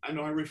 And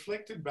I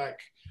reflected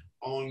back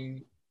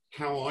on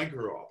how I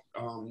grew up.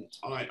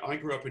 I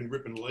grew up in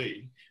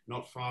Ripponlea,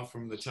 not far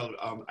from the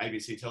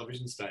ABC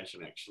television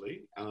station,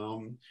 actually,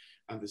 and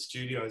the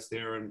studios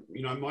there. And,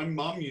 you know, my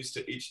mum used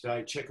to each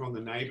day check on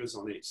the neighbours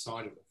on each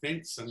side of the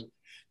fence, and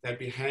they'd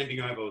be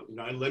handing over, you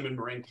know, lemon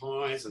meringue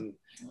pies and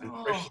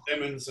fresh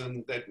lemons,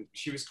 and that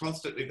she was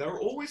constantly, they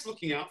were always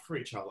looking out for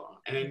each other.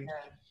 And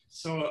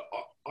so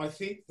I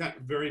think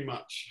that very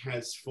much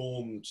has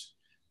formed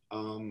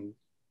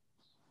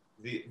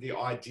the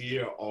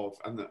idea of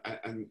and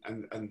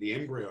the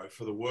embryo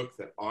for the work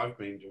that I've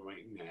been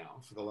doing now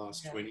for the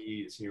last 20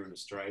 years here in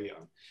Australia.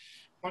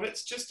 But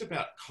it's just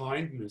about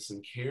kindness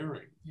and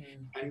caring,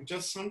 and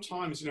just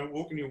sometimes, you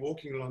know, you're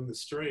walking along the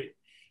street,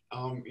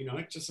 you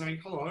know, just saying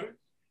hello.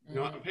 You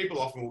know, people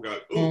often will go,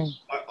 oh,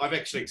 I've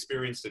actually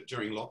experienced it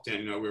during lockdown.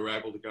 You know, we were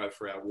able to go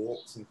for our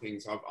walks and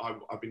things.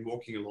 I've been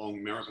walking along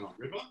Maribyrnong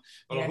River,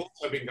 but I've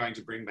also been going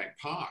to Bringbank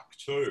Park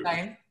too.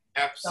 Same.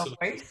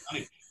 Absolutely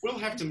stunning. We'll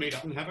have to meet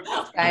up and have a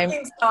coffee. I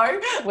think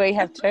so. We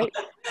have to.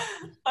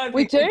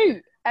 We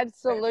do.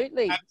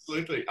 Absolutely.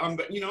 Absolutely.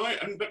 But, you know,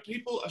 but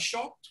people are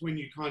shocked when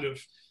you kind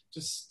of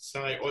just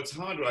say, oh, it's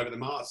harder over the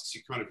masks.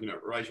 You kind of, you know,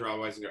 raise your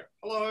eyes and go,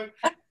 hello.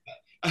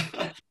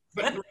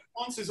 But the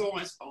response is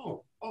always,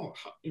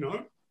 you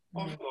know,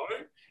 hello.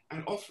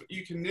 And often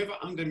you can never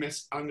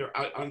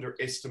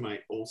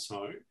underestimate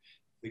also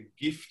the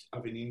gift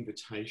of an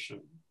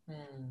invitation.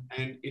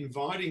 And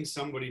inviting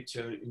somebody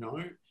to, you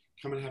know,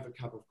 come and have a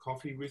cup of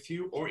coffee with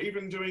you, or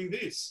even doing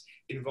this,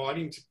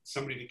 inviting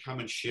somebody to come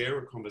and share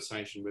a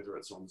conversation, whether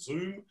it's on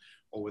Zoom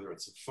or whether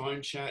it's a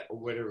phone chat or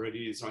whatever it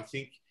is. I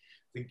think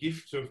the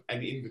gift of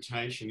an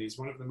invitation is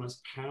one of the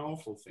most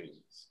powerful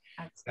things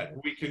that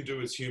we can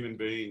do as human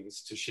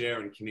beings to share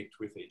and connect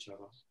with each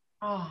other.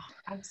 Oh,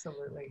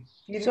 absolutely.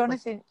 Beautiful.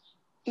 Jonathan,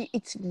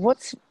 it's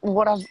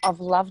what I've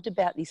loved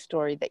about this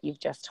story that you've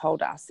just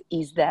told us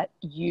is that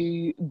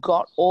you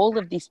got all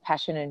of this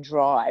passion and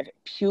drive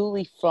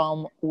purely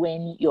from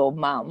when your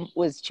mum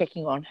was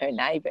checking on her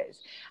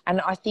neighbours.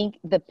 And I think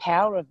the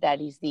power of that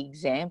is the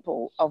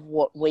example of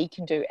what we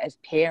can do as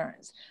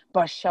parents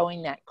by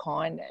showing that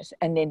kindness,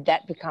 and then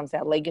that becomes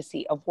our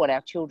legacy of what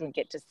our children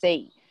get to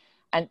see.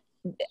 And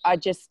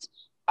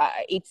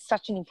it's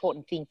such an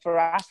important thing for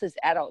us as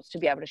adults to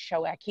be able to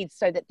show our kids,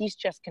 so that this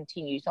just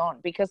continues on,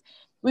 because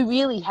we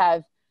really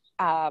have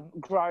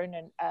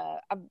grown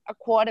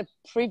quite a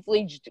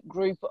privileged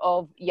group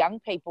of young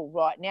people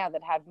right now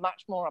that have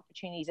much more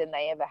opportunities than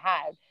they ever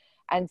have.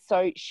 And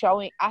so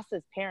showing us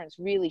as parents,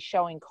 really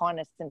showing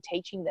kindness and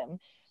teaching them,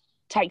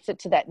 takes it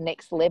to that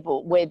next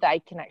level where they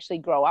can actually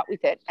grow up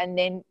with it. And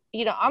then,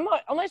 you know, I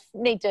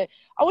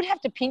would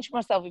have to pinch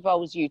myself if I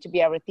was you to be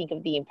able to think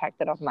of the impact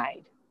that I've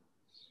made.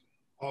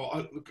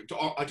 Oh,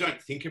 I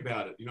don't think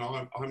about it. You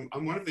know,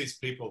 I'm one of these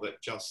people that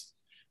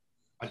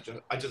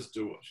I just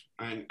do it,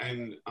 and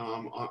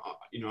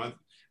you know,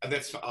 and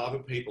that's for other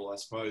people, I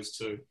suppose,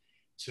 to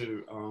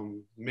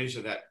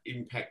measure that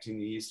impact in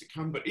the years to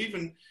come. But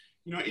even,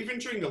 you know, even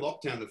during the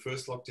lockdown, the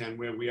first lockdown,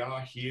 where we are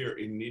here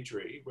in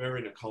Niddrie, we're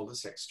in a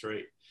cul-de-sac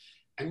street,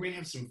 and we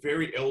have some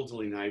very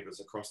elderly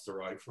neighbours across the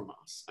road from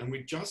us, and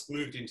we just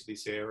moved into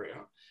this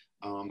area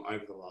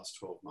over the last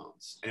 12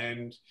 months,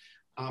 and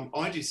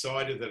I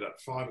decided that at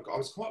 5 o'clock, I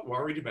was quite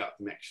worried about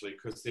them actually,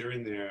 because they're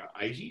in their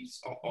 80s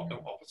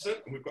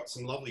opposite, and we've got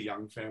some lovely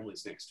young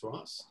families next to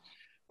us.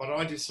 But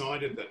I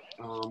decided that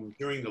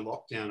during the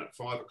lockdown at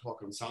 5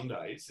 o'clock on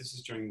Sundays, this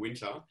is during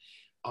winter,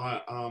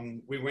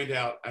 we went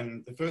out,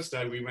 and the first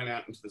day we went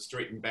out into the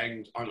street and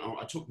banged.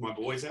 I took my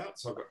boys out,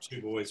 so I've got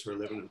two boys who are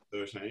 11 and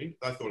 13.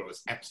 They thought I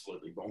was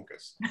absolutely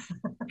bonkers.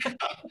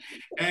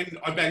 And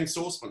I banged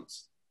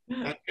saucepans.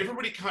 And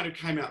everybody kind of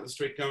came out in the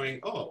street going,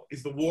 oh,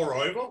 is the war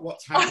over?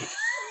 What's happening?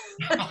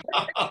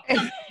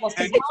 It's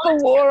the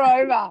war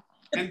over.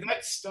 And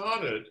that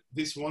started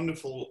this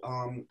wonderful,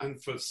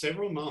 and for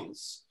several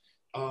months,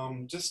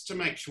 just to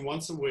make sure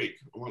once a week,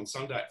 on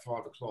Sunday at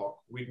 5 o'clock,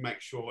 we'd make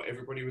sure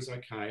everybody was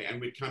okay,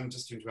 and we'd come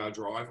just into our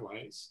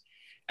driveways.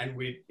 And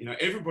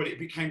it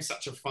became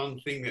such a fun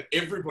thing that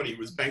everybody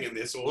was banging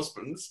their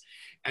saucepans,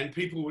 and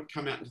people would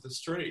come out into the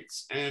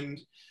streets. And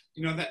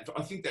you know, that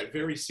I think that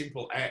very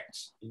simple act,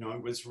 you know,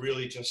 was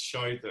really just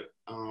showed that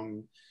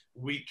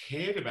we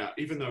cared about,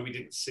 even though we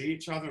didn't see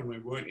each other and we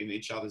weren't in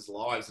each other's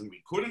lives and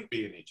we couldn't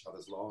be in each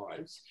other's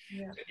lives.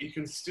 Yeah. You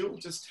can still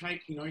just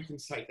take, you know, you can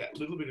take that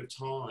little bit of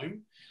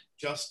time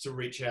just to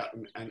reach out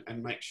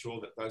and make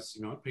sure that those,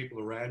 you know, people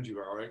around you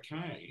are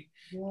okay.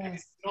 Yes. And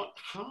it's not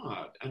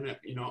hard. And,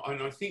 you know,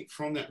 and I think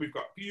from that, we've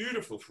got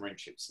beautiful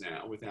friendships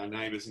now with our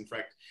neighbours. In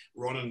fact,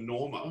 Ron and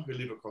Norma, who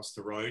live across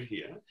the road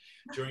here,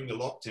 during the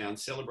lockdown,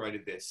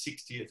 celebrated their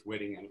 60th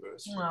wedding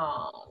anniversary.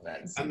 Oh,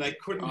 that's and they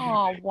couldn't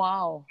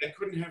wow. They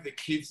couldn't have the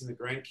kids and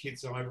the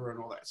grandkids over and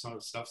all that sort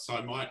of stuff.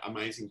 So my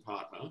amazing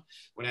partner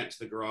went out to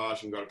the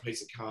garage and got a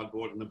piece of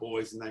cardboard and the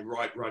boys, and they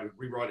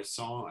rewrite a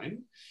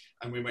sign,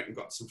 and we went and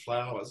got some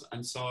flowers.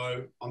 And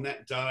so on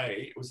that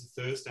day, it was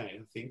a Thursday,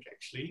 I think,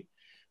 actually,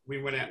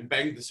 we went out and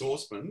banged the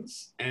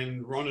saucepans,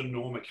 and Ron and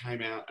Norma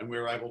came out, and we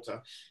were able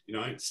to, you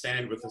know,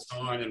 stand with a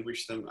sign and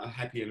wish them a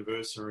happy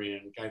anniversary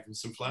and gave them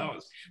some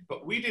flowers.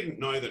 But we didn't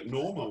know that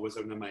Norma was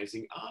an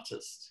amazing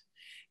artist.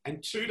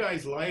 And 2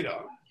 days later,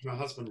 my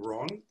husband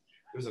Ron, there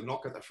was a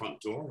knock at the front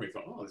door, and we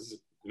thought, oh, this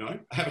is, you know,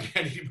 I haven't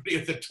had anybody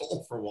at the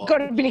door for a while. Got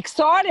to be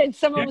excited.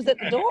 Someone was at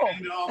the door.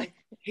 And,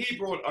 he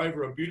brought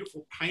over a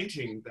beautiful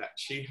painting that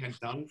she had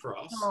done for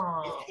us,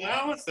 the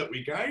flowers that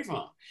we gave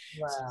her.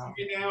 Wow. So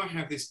we now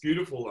have this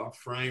beautiful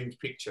framed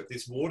picture,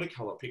 this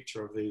watercolour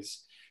picture of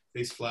these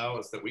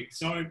flowers that we...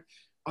 So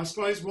I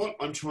suppose what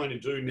I'm trying to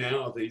do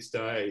now these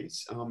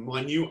days,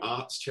 my new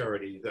arts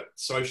charity that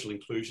Social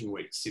Inclusion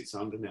Week sits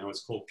under now is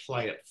called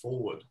Play It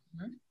Forward.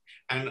 Mm-hmm.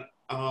 And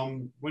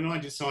when I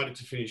decided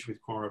to finish with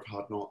Choir of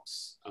Hard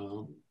Knocks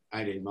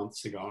 18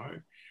 months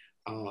ago,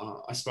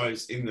 I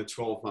suppose in the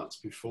 12 months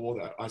before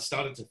that, I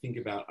started to think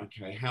about,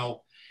 okay,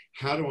 how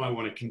do I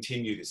want to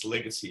continue this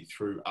legacy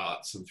through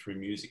arts and through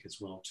music as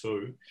well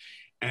too?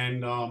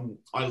 And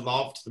I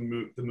loved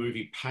the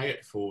movie Pay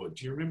It Forward.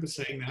 Do you remember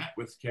seeing that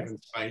with Kevin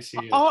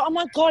Spacey? Oh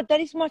my God,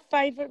 that is my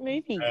favourite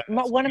movie.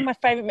 One of my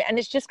favourite, and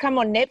it's just come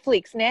on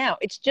Netflix now.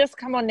 It's just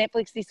come on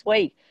Netflix this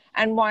week,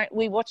 and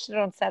we watched it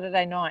on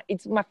Saturday night.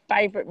 It's my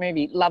favourite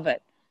movie. Love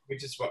it. We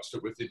just watched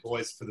it with the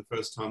boys for the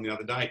first time the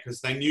other day because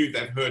they knew,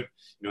 they've heard,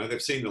 you know,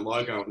 they've seen the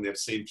logo and they've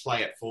seen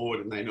Play It Forward,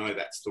 and they know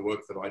that's the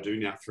work that I do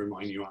now through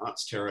my new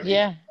arts charity.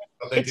 Yeah,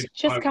 it's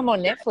just come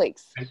on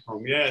Netflix.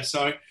 Yeah,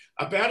 so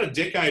about a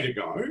decade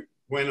ago,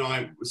 when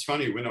I was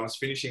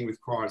finishing with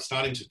choir,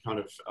 starting to kind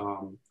of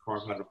Choir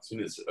of Hard Knocks in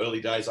its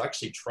early days, I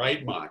actually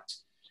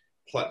trademarked.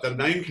 The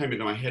name came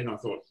into my head, and I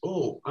thought,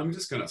 oh, I'm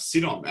just going to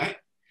sit on that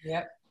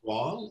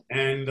while.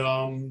 And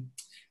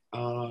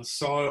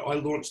so I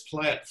launched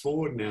Play It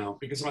Forward now,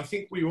 because I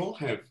think we all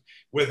have,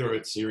 whether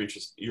it's your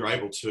interest, you're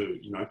able to,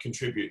 you know,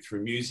 contribute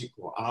through music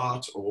or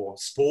art or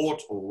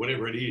sport or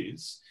whatever it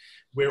is,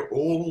 we're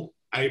all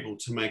able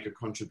to make a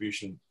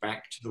contribution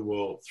back to the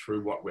world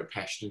through what we're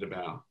passionate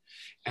about.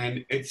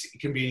 And it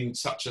can be in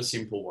such a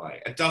simple way.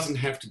 It doesn't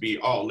have to be,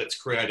 oh, let's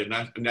create a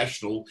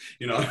national,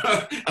 you know,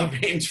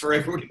 event for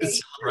everybody to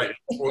celebrate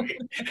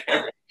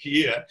every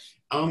year.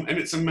 And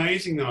it's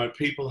amazing though,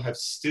 people have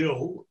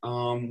still,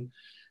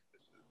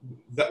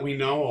 that we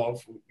know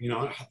of, you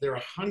know, there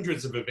are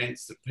hundreds of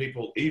events that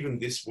people, even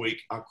this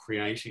week, are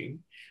creating.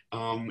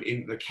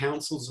 In the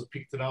councils have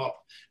picked it up.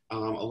 A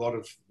lot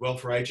of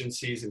welfare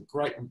agencies and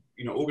great,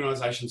 you know,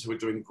 organisations who are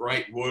doing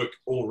great work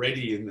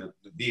already in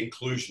the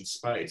inclusion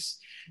space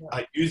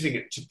are using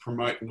it to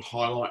promote and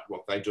highlight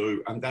what they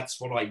do. And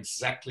that's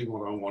exactly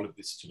what I wanted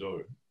this to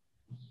do.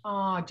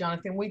 Oh,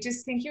 Jonathan, we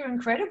just think you're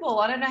incredible.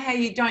 I don't know how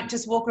you don't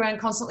just walk around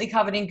constantly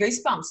covered in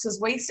goosebumps, because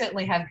we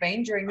certainly have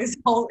been during this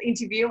whole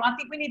interview. I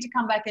think we need to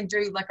come back and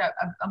do like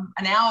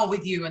an hour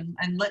with you and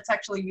let's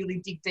actually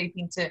really dig deep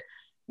into,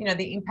 you know,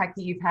 the impact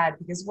that you've had,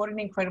 because what an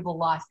incredible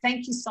life.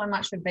 Thank you so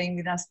much for being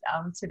with us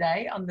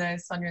today on the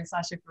Sonia and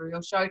Sasha For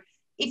Real show.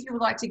 If you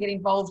would like to get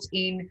involved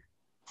in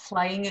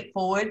paying it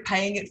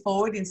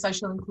forward in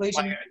social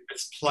inclusion.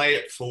 It's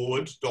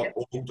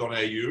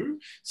playitforward.org.au.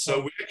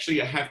 So we actually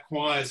have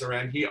choirs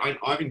around here.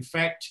 I've in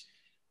fact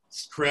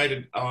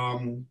created a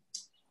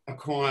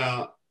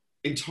choir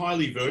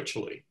entirely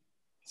virtually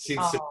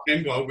since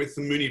September with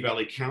the Moonee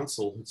Valley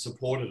Council who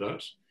supported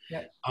it.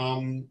 Yep.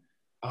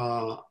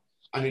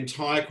 An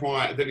entire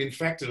choir that in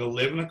fact at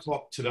 11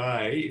 o'clock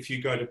today, if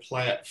you go to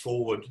Play It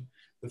Forward,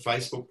 the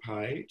Facebook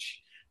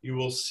page, you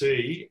will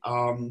see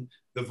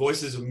the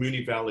Voices of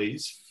Moonee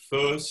Valley's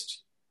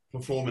first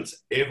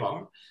performance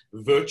ever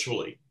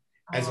virtually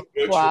as a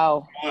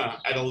virtual choir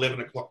at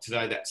 11 o'clock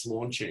today. That's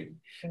launching.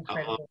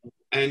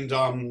 And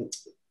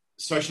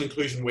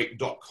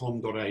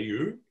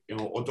socialinclusionweek.com.au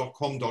or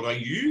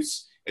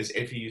 .com.aus, as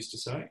Effie used to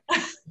say.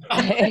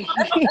 That's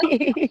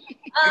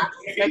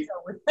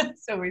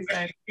what we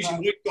say.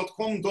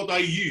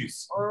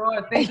 Socialinclusionweek.com.aus. All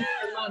right, thank you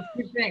very much.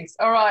 Good, thanks.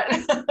 All right.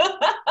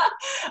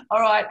 All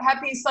right.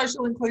 Happy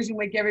Social Inclusion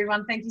Week,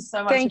 everyone. Thank you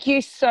so much. Thank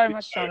you so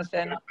much,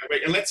 Jonathan.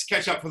 And let's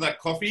catch up for that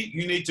coffee.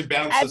 You need to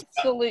bounce.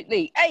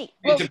 Absolutely. Hey,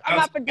 look, I'm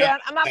up and down.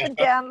 I'm up and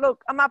down.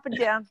 Look, I'm up and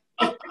down.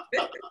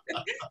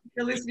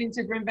 You're listening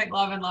to Brimbank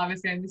Live and Live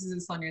FM. This is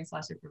the Sonia and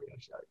Sasha For Real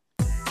show.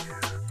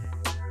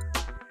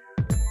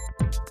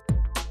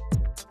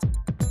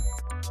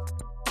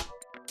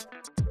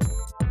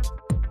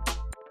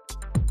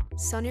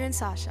 Sonia and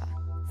Sasha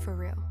For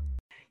Real.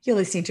 You're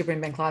listening to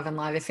Brimbank Live on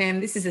Live FM.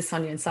 This is the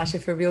Sonia and Sasha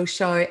for Real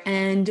show,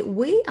 and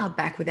we are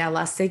back with our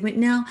last segment.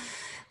 Now,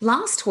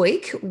 last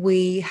week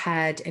we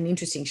had an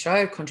interesting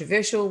show,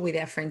 controversial, with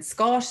our friend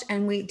Scott,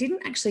 and we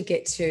didn't actually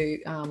get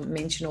to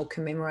mention or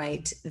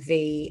commemorate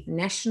the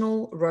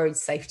National Road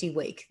Safety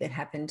Week that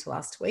happened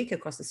last week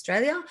across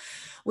Australia,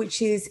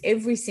 which is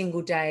every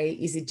single day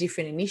is a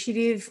different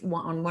initiative.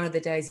 On one of the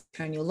days, you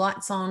turn your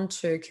lights on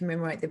to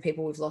commemorate the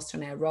people we've lost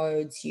on our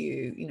roads.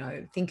 You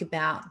know, think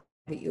about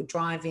that you're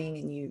driving,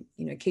 and you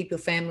keep your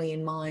family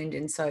in mind,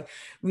 and so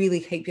really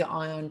keep your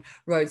eye on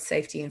road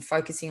safety and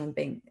focusing on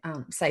being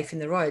safe in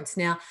the roads.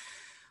 Now,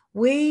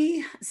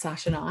 we,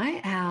 Sasha and I,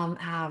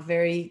 are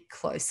very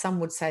close. Some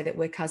would say that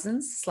we're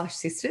cousins /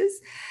 sisters,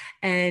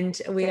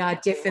 and we are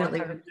definitely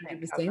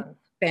 100%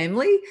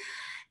 family.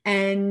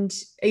 And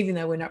even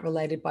though we're not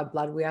related by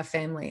blood, we are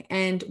family.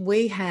 And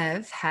we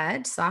have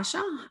had,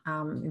 Sasha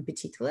in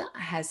particular,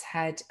 has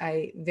had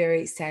a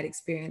very sad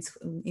experience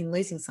in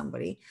losing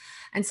somebody.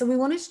 And so we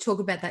wanted to talk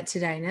about that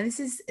today. Now,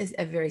 this is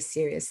a very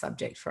serious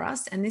subject for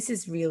us. And this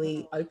is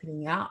really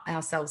opening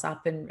ourselves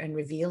up and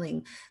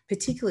revealing,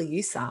 particularly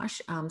you,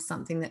 Sash,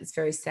 something that's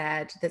very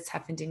sad that's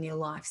happened in your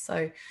life.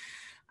 So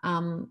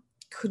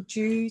could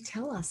you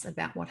tell us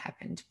about what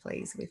happened,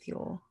 please, with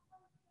your...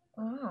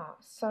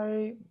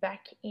 So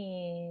back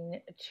in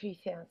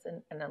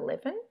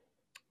 2011,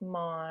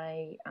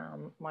 my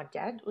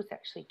dad was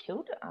actually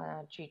killed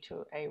due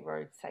to a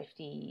road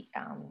safety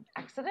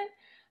accident.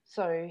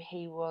 So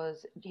he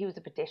was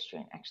a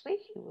pedestrian, actually.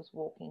 He was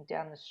walking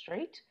down the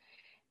street,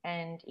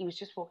 and he was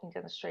just walking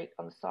down the street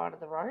on the side of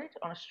the road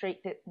on a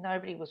street that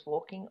nobody was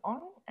walking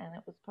on, and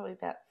it was probably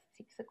about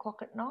 6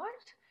 o'clock at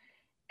night.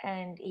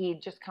 And he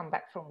had just come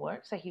back from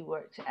work, so he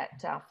worked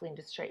at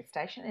Flinders Street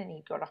Station, and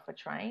he got off a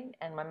train,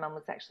 and my mum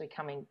was actually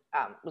coming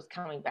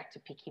back to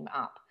pick him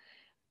up,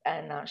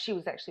 and she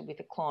was actually with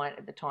a client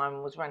at the time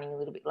and was running a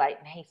little bit late,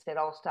 and he said,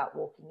 "I'll start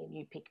walking and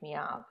you pick me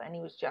up," and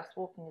he was just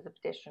walking as a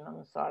pedestrian on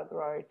the side of the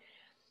road,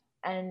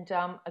 and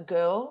a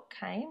girl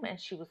came, and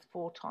she was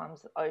 4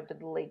 times over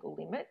the legal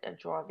limit,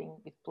 driving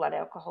with blood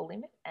alcohol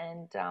limit,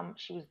 and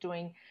she was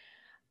doing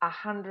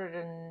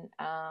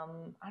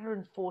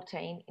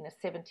 114 in a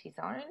 70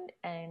 zone,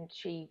 and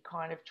she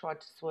kind of tried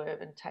to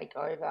swerve and take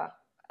over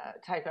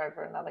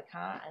another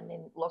car, and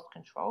then lost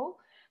control.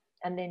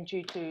 And then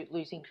due to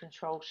losing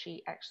control,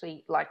 she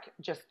actually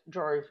just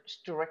drove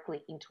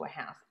directly into a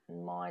house.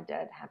 And my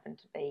dad happened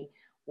to be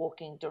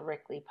walking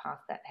directly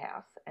past that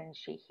house, and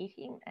she hit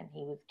him, and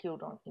he was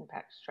killed on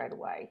impact straight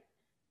away.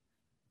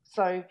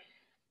 So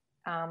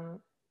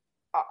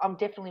I'm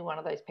definitely one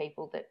of those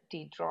people that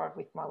did drive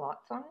with my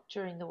lights on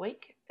during the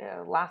week.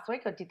 Last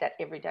week I did that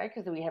every day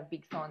because we have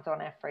big signs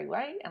on our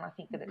freeway, and I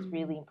think that it's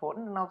really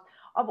important. And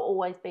I've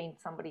always been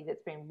somebody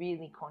that's been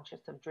really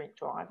conscious of drink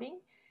driving,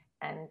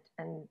 and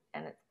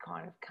it's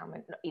kind of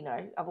coming.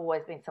 I've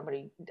always been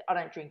somebody. I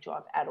don't drink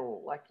drive at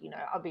all.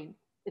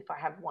 If I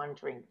have one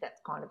drink, that's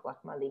kind of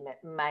like my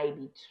limit,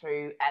 maybe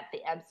 2 at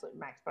the absolute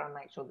max. But I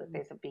make sure that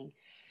there's a big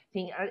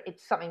thing.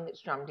 It's something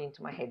that's drummed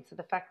into my head. So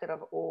the fact that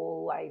I've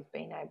always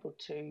been able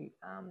to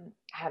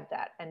have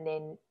that, and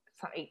then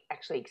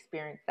actually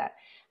experience that.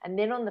 And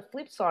then on the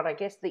flip side, I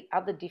guess the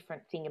other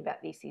different thing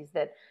about this is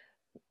that,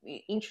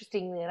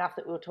 interestingly enough,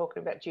 that we were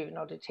talking about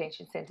juvenile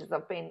detention centres,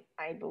 I've been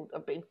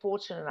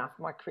fortunate enough,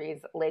 my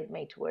career's led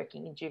me to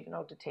working in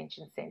juvenile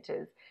detention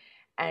centres.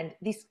 And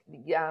this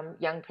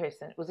young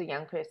person, it was a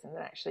young person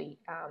that actually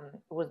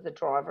was the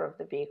driver of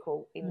the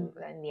vehicle in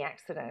the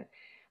accident,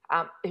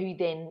 who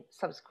then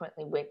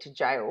subsequently went to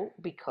jail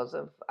because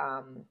of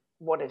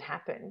what had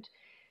happened.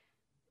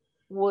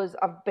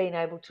 I've been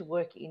able to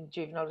work in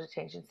juvenile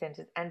detention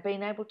centres and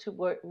been able to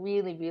work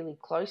really, really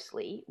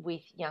closely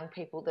with young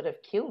people that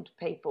have killed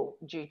people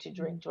due to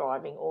drink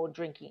driving or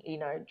drinking,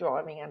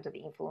 driving under the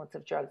influence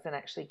of drugs, and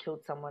actually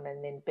killed someone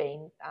and then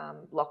been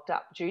locked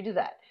up due to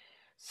that.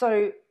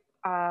 So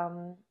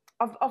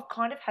I've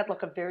kind of had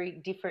like a very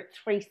different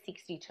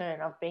 360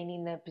 turn. I've been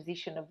in the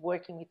position of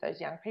working with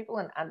those young people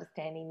and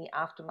understanding the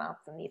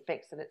aftermaths and the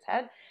effects that it's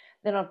had.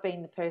 Then I've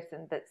been the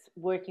person that's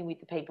working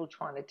with the people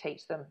trying to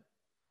teach them,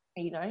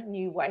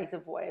 new ways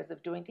of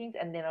doing things.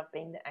 And then I've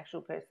been the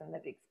actual person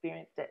that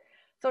experienced it.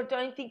 So I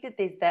don't think that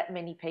there's that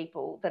many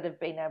people that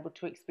have been able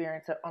to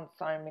experience it on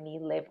so many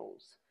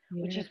levels,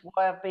 which is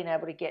why I've been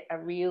able to get a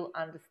real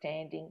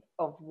understanding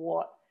of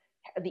what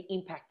the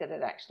impact that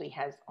it actually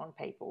has on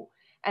people.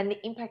 And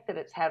the impact that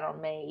it's had on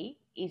me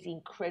is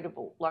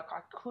incredible. Like, I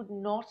could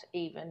not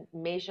even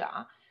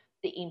measure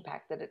the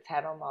impact that it's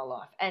had on my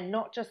life. And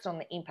not just on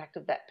the impact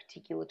of that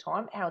particular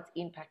time, how it's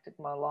impacted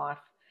my life,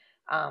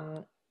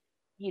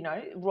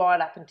 right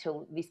up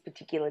until this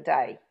particular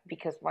day,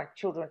 because my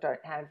children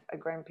don't have a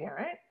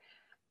grandparent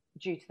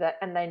due to that,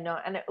 and they know.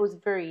 And it was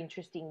very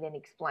interesting then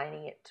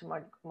explaining it to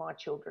my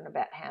children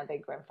about how their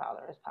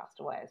grandfather has passed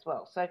away as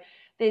well. So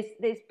there's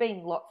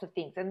been lots of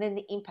things, and then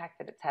the impact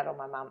that it's had on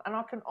my mum. And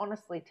I can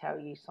honestly tell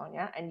you,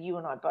 Sonia, and you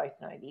and I both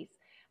know this,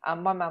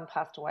 my mum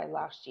passed away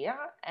last year,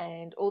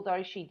 and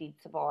although she did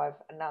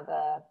survive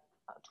another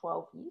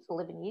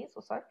 11 years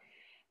or so,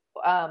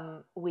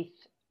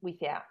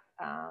 without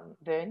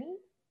Bernie,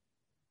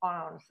 I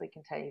honestly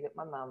can tell you that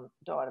my mum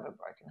died of a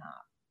broken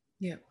heart.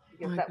 Yeah,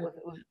 because it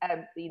was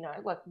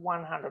like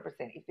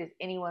 100%. If there's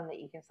anyone that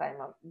you can say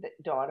that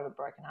died of a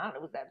broken heart,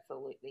 it was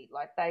absolutely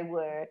like they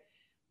were.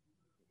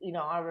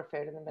 I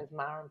refer to them as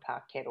Ma and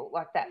Pa Kettle,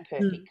 like that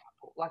perfect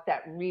couple, like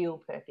that real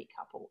perfect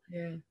couple.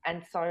 Yeah.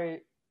 And so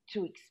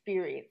to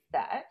experience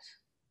that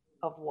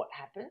of what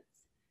happens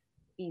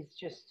is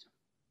just,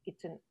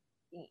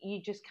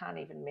 you just can't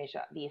even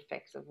measure the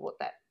effects of what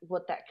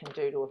that can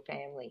do to a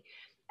family.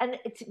 And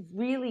it's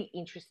really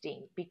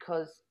interesting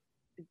because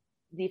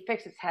the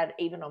effects it's had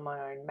even on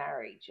my own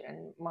marriage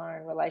and my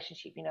own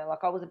relationship.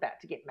 Like I was about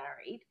to get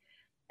married,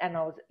 and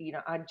I was,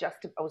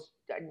 I was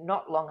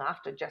not long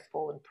after just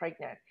fallen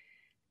pregnant,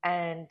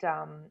 and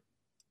I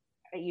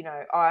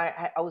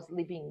was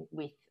living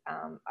with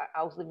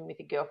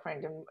a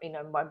girlfriend, and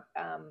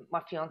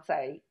my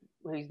fiance,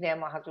 who's now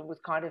my husband, was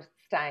kind of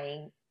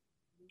staying,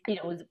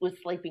 was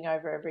sleeping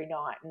over every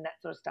night and that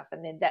sort of stuff,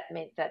 and then that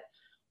meant that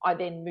I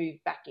then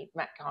moved back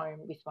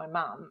home with my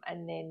mum,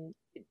 and then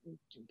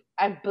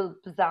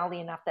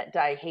bizarrely enough that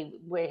day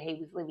where he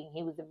was living,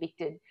 he was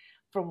evicted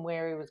from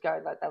where he was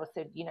going. Like they were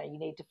said, you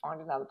need to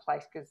find another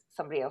place because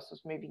somebody else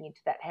was moving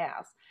into that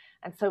house,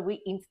 and so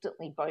we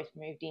instantly both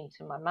moved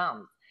into my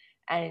mum's.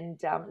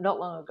 And not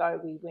long ago,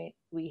 we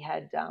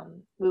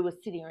were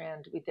sitting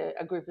around with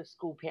a group of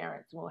school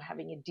parents, and we were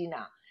having a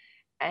dinner.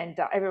 And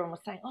everyone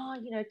was saying, oh,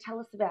 tell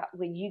us about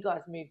when you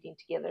guys moved in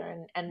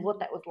together and what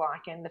that was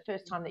like, and the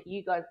first time that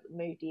you guys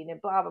moved in,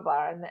 and blah, blah,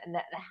 blah, and that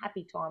the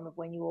happy time of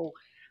when you all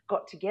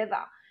got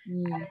together.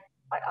 And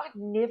I'd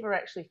never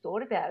actually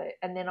thought about it.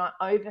 And then I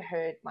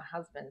overheard my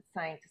husband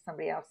saying to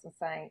somebody else and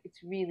saying,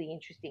 it's really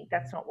interesting.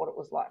 That's not what it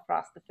was like for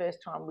us. The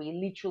first time we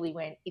literally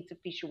went, it's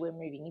official, we're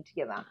moving in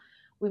together.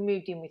 We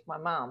moved in with my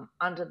mum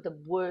under the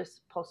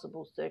worst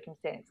possible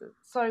circumstances.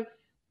 So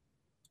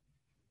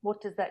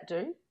what does that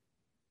do?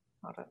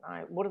 I don't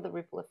know. What are the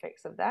ripple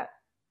effects of that?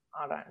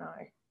 I don't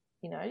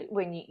know.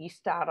 When you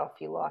start off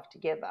your life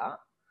together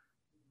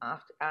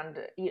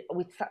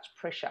with such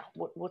pressure,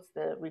 what's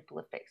the ripple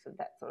effects of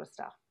that sort of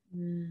stuff?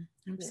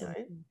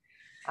 Absolutely.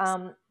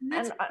 And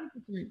that's what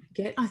people don't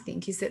get, I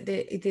think, is that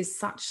there's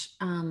such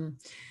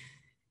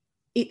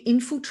it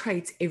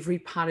infiltrates every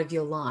part of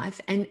your life,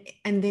 and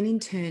then in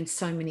turn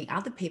so many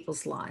other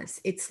people's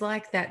lives. It's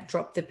like that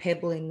drop the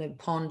pebble in the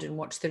pond and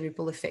watch the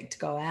ripple effect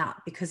go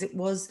out, because it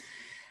was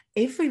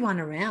everyone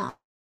around,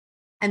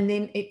 and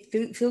then it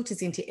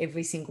filters into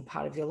every single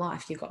part of your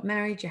life. You got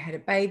married, you had a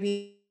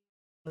baby,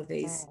 all of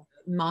these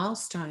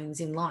milestones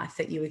in life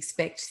that you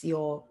expect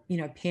your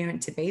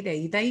parent to be there.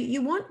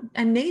 You want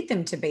and need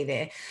them to be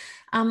there.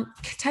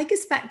 Take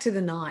us back to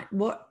the night.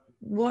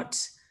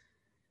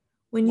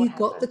 When you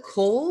got the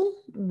call,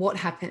 what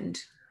happened?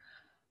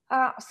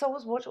 So I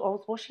was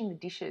washing the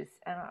dishes,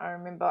 and I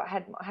remember I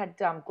had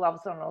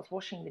gloves on. I was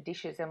washing the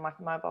dishes, and my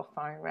mobile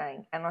phone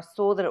rang, and I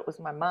saw that it was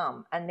my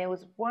mum. And there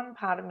was one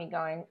part of me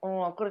going,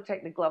 "Oh, I've got to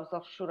take the gloves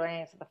off. Should I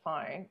answer the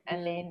phone?"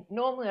 And then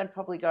normally I'd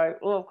probably go,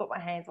 "Oh, I've got my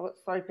hands. I've got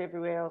soap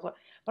everywhere." I was like,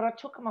 but I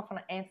took them off and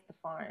I answered the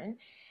phone,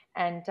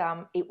 and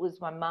it was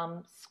my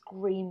mum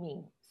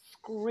screaming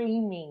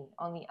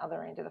on the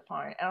other end of the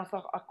phone, and I was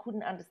like, I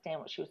couldn't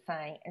understand what she was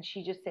saying, and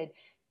she just said,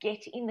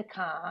 "Get in the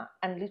car,"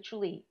 and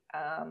literally.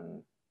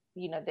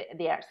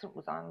 The accident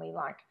was only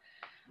like,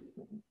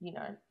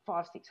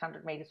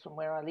 500-600 meters from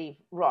where I live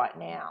right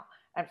now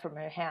and from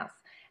her house.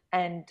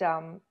 And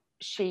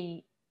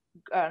she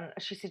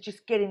said,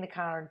 just get in the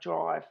car and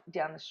drive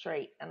down the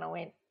street. And I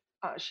went,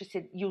 she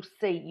said, you'll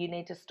see, you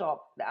need to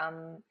stop.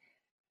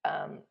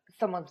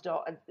 Someone's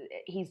died.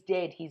 He's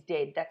dead.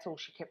 That's all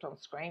she kept on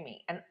screaming.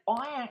 And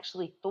I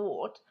actually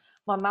thought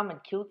my mum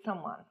had killed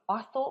someone.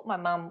 I thought my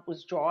mum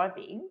was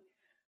driving.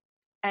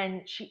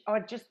 And I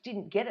just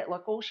didn't get it.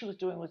 Like all she was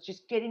doing was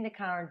just get in the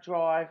car and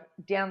drive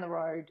down the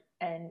road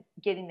and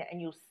get in there,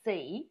 and you'll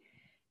see.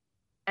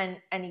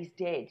 And he's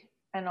dead.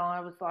 And I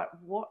was like,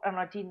 what? And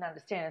I didn't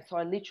understand. And so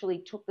I literally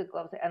took the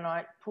gloves and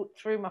I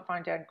threw my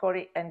phone down, got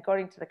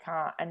into the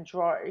car and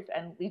drove.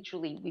 And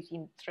literally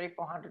within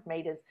 300-400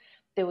 meters,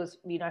 there was,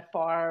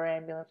 fire,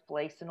 ambulance,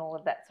 police, and all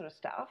of that sort of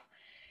stuff.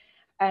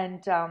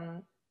 And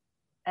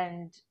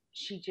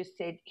she just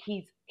said,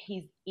 he's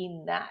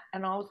in that.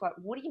 And I was like,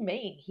 what do you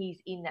mean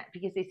he's in that?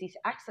 Because there's this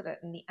accident,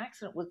 and the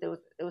accident was there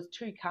was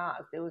two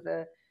cars. There was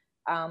a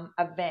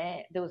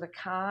van, there was a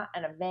car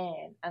and a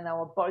van, and they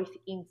were both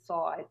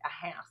inside a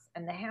house,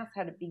 and the house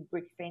had a big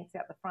brick fence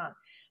out the front.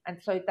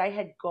 And so they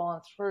had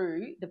gone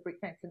through the brick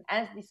fence, and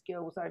as this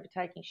girl was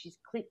overtaking, she's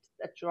clipped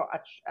a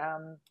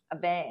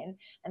van,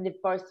 and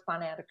they've both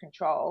spun out of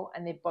control,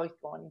 and they've both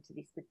gone into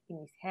this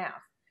house.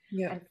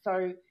 Yeah. And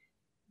so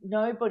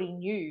nobody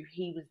knew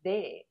he was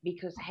there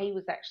because he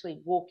was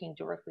actually walking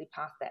directly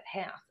past that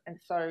house. And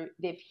so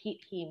they've hit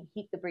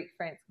the brick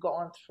fence,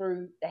 gone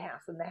through the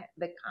house, and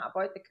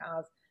both the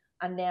cars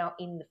are now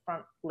in the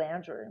front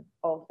lounge room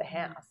of the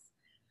house.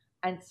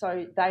 And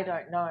so they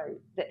don't know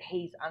that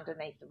he's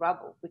underneath the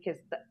rubble, because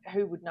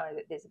who would know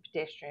that there's a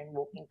pedestrian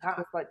walking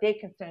past? Like, they're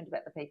concerned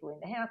about the people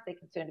in the house, they're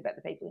concerned about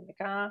the people in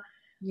the car.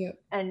 Yep.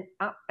 And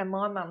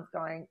my mum's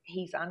going,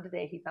 he's under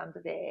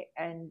there,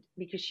 and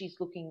because she's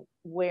looking,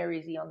 where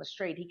is he on the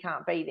street? He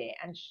can't be there.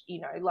 And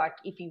like,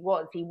 if he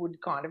was, he would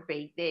kind of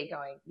be there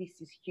going, this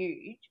is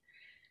huge.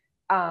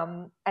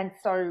 And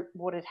so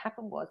what had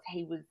happened was,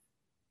 he was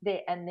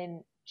there, and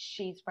then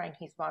she's rang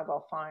his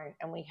mobile phone,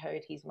 and we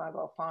heard his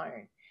mobile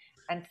phone.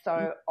 And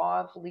so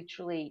I've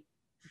literally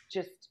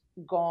just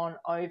gone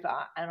over,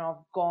 and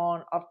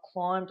I've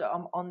climbed,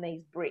 I'm on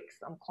these bricks,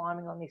 I'm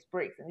climbing on these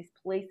bricks, and this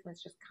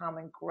policeman's just come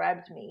and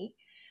grabbed me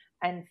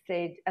and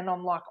said, and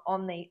I'm like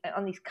on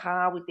this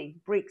car with these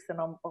bricks, and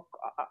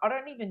I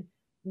don't even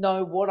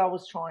know what I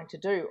was trying to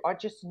do. I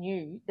just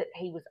knew that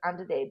he was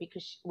under there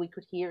because we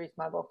could hear his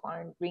mobile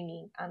phone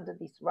ringing under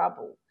this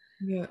rubble.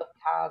 Yeah.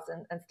 Cars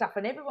and stuff,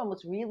 and everyone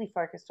was really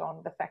focused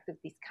on the fact of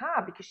this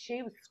car, because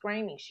she was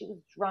screaming, she was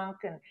drunk,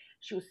 and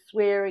she was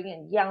swearing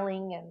and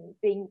yelling and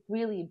being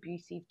really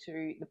abusive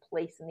to the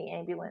police and the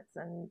ambulance,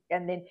 and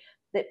then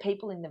the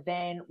people in the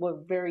van were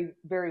very,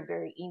 very,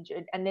 very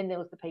injured, and then there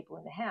was the people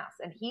in the house,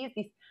 and here's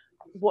this,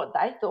 what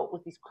they thought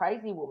was this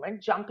crazy woman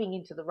jumping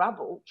into the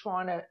rubble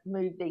trying to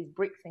move these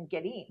bricks and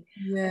get in.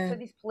 Yeah. And so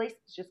this police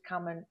just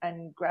come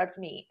and grabbed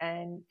me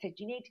and said,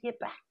 you need to get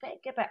back,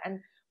 and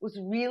was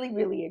really,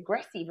 really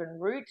aggressive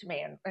and rude to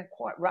me, and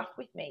quite rough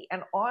with me.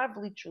 And I've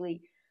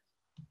literally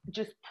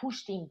just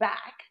pushed him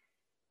back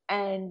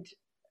and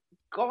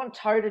gone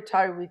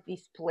toe-to-toe with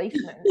this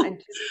policeman and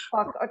just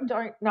like, I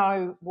don't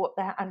know what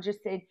that, and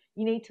just said,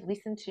 you need to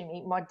listen to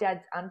me. My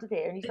dad's under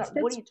there. And he's like,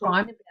 what are you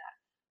talking about?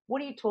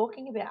 What are you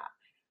talking about?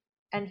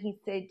 And he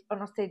said,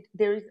 and I said,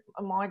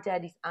 my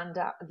dad is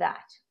under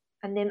that.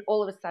 And then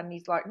all of a sudden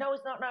he's like, no,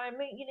 it's not. No,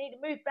 you need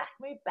to move back.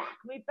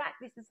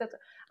 This is that.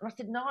 And I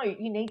said, no,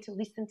 you need to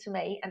listen to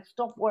me and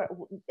stop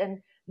and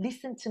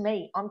listen to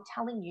me. I'm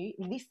telling you,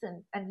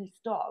 listen. And he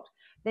stopped.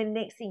 Then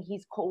next thing,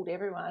 he's called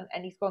everyone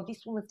and he's gone,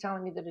 this woman's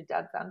telling me that her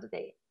dad's under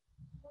there.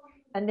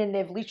 And then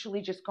they've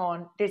literally just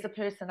gone, there's a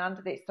person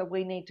under there, so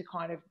we need to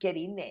kind of get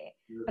in there.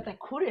 Yeah. But they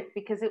couldn't,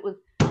 because there was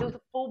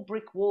a full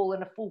brick wall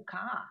and a full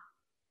car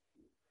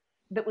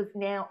that was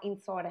now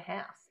inside a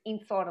house,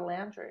 inside a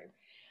lounge room.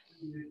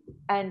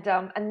 And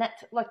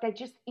that's like, they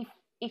just,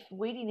 if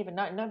we didn't even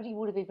know, nobody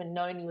would have even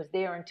known he was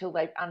there until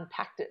they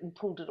unpacked it and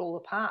pulled it all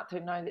apart to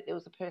know that there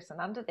was a person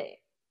under there.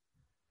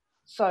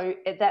 So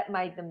that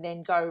made them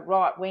then go,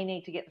 right, we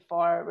need to get the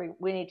fire,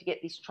 we need to get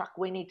this truck,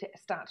 we need to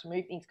start to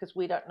move things, because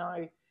we don't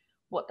know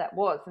what that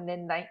was. And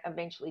then they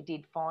eventually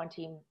did find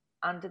him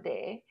under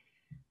there.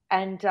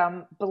 And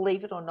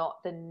believe it or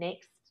not, the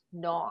next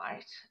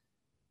night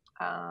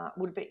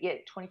would have been,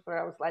 24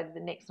 hours later,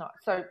 the next night.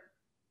 So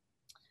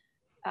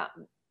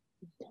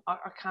I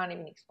can't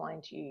even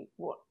explain to you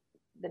what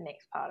the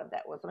next part of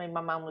that was. I mean,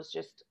 my mum was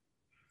just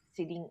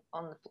sitting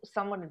on the floor.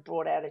 Someone had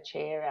brought out a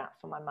chair out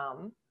for my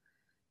mum,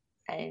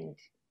 and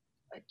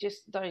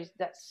just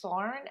that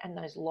siren and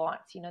those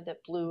lights, the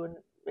blue and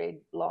red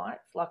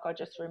lights. Like, I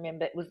just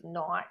remember it was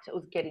night. It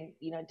was getting,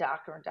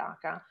 darker and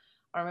darker.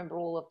 I remember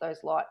all of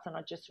those lights, and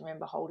I just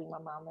remember holding my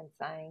mum and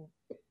saying,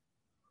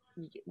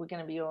 we're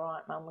going to be all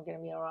right, Mum, we're going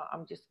to be all right.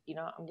 I'm just,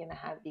 I'm going to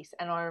have this.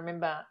 And I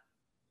remember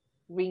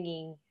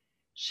ringing.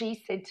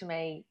 She said to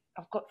me,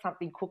 I've got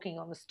something cooking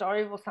on the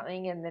stove or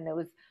something. And then there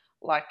was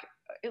like,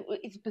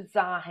 it's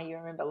bizarre how you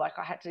remember, like,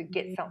 I had to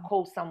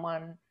call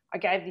someone. I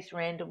gave this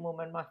random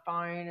woman my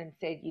phone and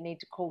said, you need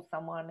to call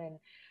someone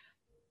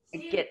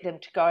and get them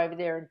to go over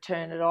there and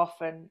turn it off,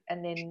 and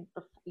then,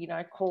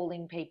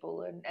 calling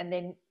people. And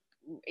then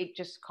it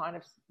just kind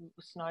of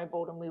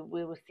snowballed, and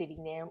we were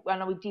sitting there.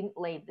 And we didn't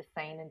leave the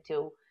scene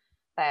until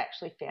they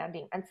actually found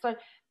him. And so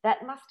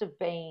that must have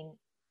been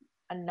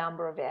a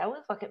number of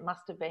hours. Like, it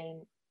must have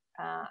been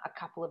a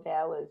couple of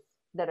hours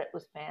that it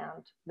was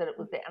found, that it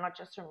was there. And I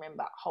just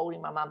remember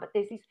holding my mum. But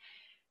there's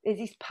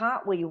this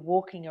part where you're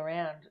walking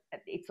around.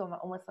 It's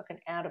almost like an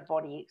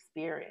out-of-body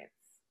experience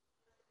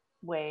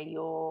where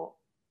you're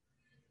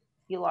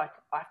like,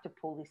 I have to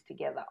pull this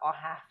together. I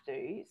have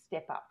to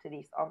step up to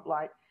this. I'm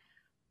like,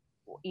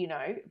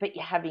 but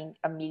you're having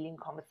a million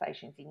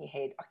conversations in your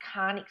head. I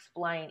can't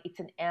explain. It's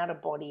an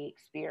out-of-body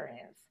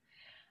experience.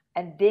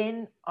 And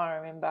then I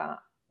remember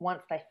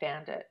once they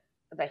found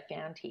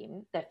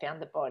him, they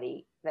found the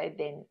body, they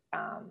then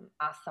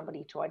asked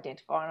somebody to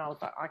identify, and I was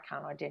like, I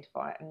can't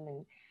identify it. And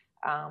then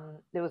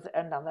there was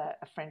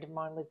a friend of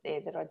mine was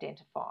there that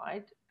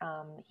identified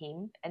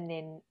him, and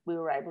then we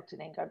were able to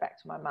then go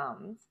back to my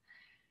mum's.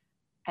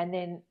 And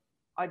then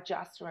I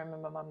just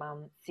remember my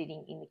mum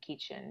sitting in the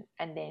kitchen,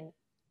 and then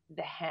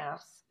the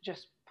house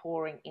just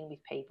pouring in with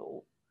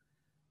people,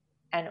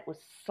 and it was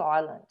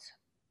silent.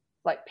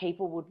 Like,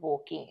 people would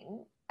walk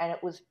in, and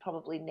it was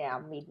probably now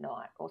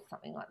midnight or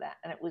something like that,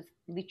 and it was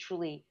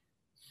literally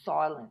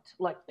silent.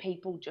 Like,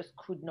 people just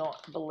could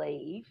not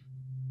believe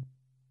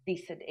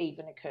this had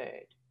even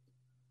occurred.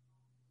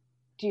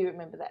 Do you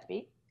remember that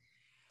bit?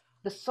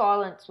 The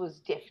silence was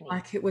deafening.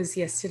 Like it was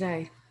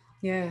yesterday.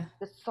 Yeah.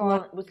 The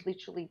silence was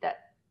literally that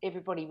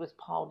everybody was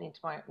piled into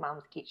my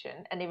mum's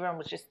kitchen and everyone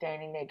was just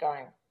standing there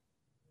going,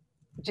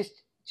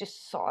 just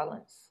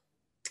silence.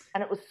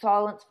 And it was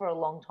silence for a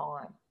long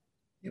time.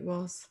 It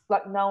was.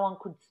 Like no one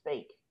could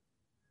speak.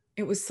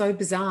 It was so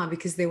bizarre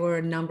because there were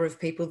a number of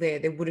people there.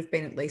 There would have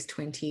been at least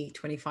 20,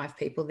 25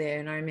 people there.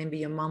 And I remember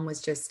your mum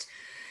was just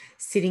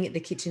sitting at the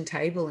kitchen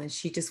table and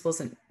she just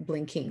wasn't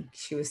blinking.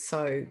 She was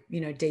so,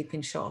 deep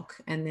in shock.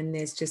 And then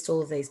there's just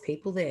all of these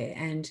people there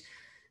and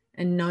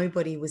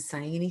nobody was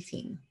saying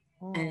anything.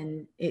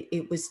 And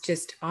it was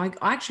just, I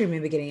actually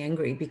remember getting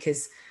angry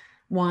because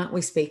why aren't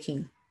we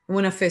speaking?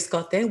 When I first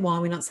got there, why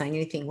are we not saying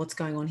anything? What's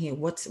going on here?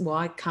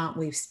 Why can't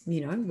we,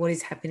 what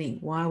is happening?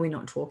 Why are we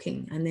not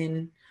talking? And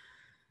then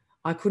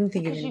I couldn't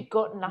think of because you've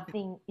got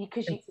nothing,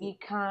 because you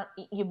can't,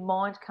 your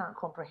mind can't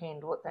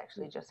comprehend what's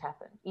actually just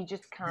happened. You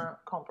just can't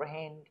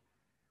comprehend.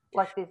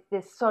 Like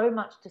there's so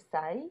much to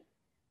say,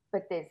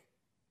 but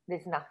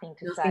there's nothing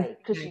to say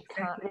because you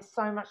can't. There's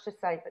so much to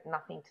say, but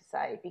nothing to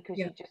say because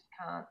you just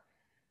can't.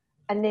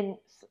 And then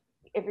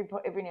every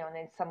now and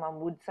then someone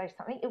would say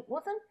something. It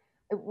wasn't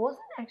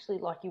actually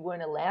like you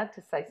weren't allowed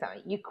to say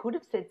something. You could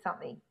have said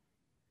something,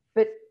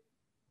 but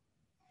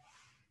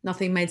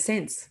nothing made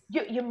sense.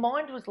 Your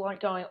mind was like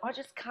going, I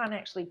just can't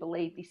actually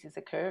believe this is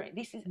occurring.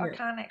 I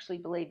can't actually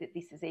believe that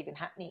this is even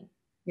happening.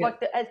 Yeah.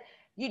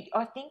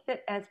 I think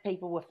that as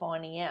people were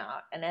finding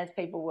out and as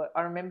people were,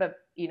 I remember,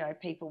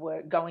 people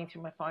were going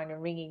through my phone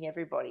and ringing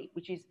everybody,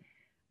 which is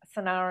a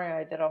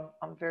scenario that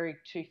I'm very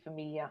too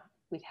familiar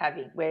with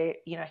having where,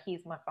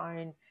 here's my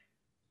phone,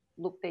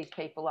 look these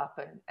people up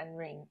and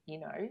ring,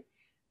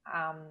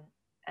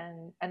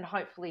 and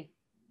hopefully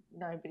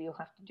nobody will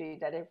have to do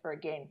that ever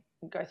again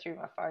and go through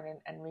my phone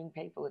and ring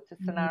people. It's a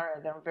scenario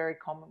that I'm very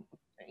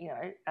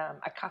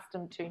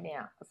accustomed to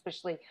now,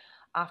 especially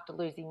after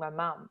losing my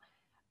mum,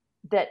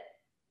 that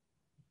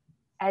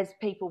as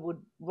people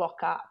would rock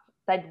up,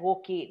 they'd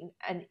walk in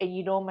and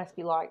you'd almost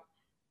be like,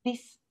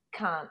 this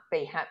can't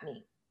be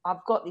happening.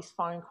 I've got this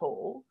phone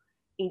call.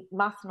 It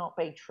must not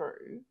be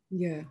true.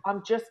 Yeah.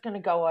 I'm just going to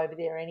go over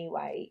there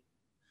anyway.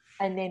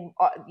 And then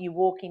you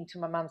walk into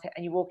my mum's house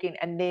and you walk in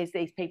and there's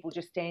these people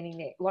just standing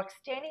there.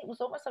 It was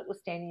almost like we're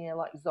standing there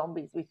like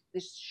zombies with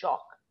this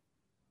shock.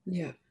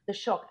 Yeah. The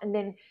shock. And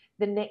then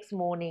the next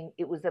morning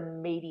it was a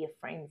media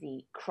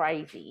frenzy,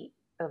 crazy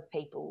of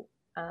people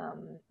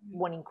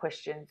wanting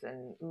questions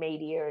and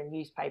media and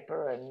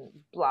newspaper and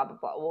blah, blah,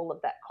 blah, all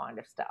of that kind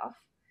of stuff.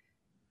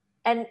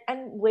 And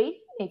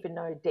we didn't even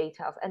know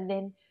details. And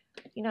then,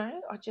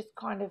 I just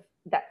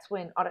that's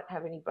when I don't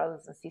have any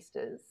brothers and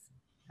sisters.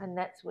 And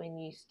that's when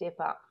you step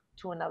up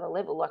to another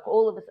level. Like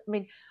all of us,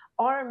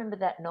 I remember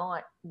that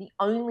night, the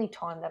only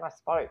time that I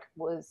spoke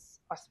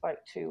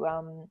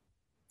to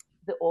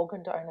the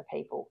organ donor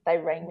people. They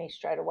rang me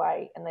straight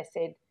away and they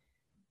said,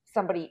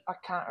 somebody, I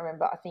can't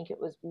remember, I think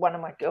it was one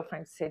of my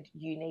girlfriends said,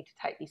 you need to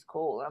take this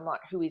call. And I'm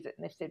like, who is it?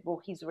 And they've said,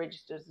 well, he's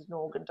registered as an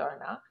organ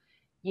donor.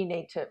 You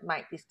need to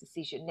make this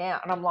decision now.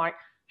 And I'm like,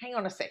 hang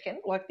on a second,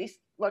 like this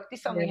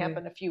only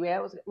happened a few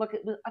hours ago.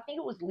 I think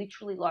it was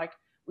literally like,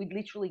 we'd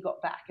literally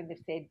got back and they've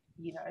said,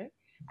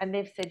 and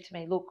they've said to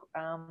me, look,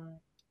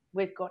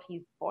 we've got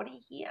his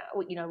body here.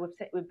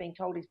 We've been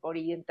told his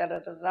body and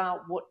da-da-da-da.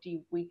 What do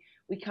we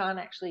can't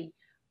actually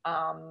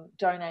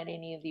donate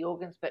any of the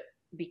organs, but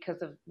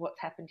because of what's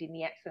happened in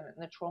the accident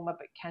and the trauma,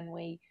 but can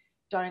we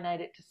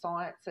donate it to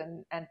science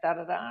and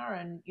da-da-da,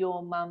 and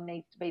your mum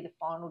needs to be the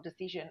final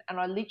decision. And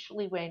I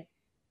literally went,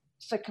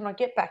 so can I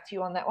get back to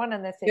you on that one?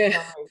 And they said,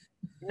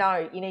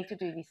 no, you need to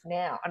do this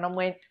now. And I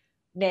went,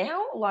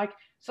 now?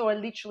 So I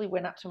literally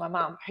went up to my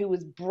mum who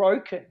was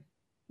broken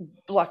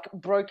like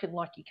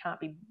you can't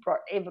be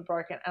ever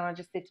broken. And I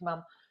just said to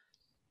Mum,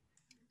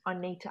 I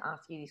need to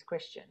ask you this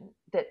question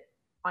that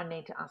I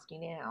need to ask you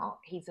now.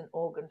 He's an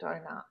organ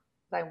donor.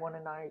 They want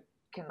to know,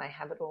 can they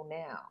have it all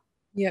now?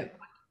 Yeah.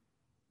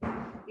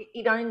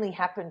 It only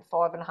happened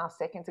 5.5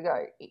 seconds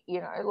ago,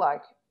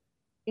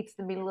 it's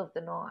the middle of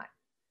the night.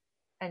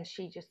 And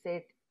she just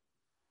said,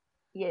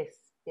 yes,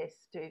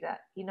 do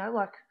that.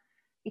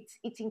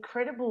 It's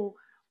incredible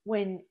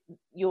when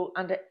you're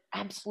under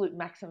absolute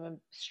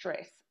maximum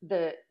stress,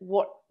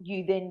 what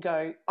you then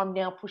go, I'm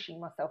now pushing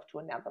myself to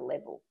another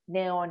level.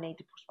 Now I need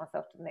to push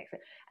myself to the next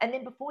level. And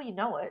then before you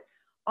know it,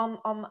 I'm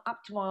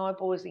up to my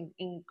eyeballs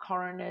in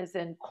coroners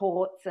and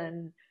courts,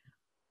 and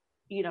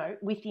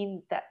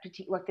within that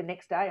particular, the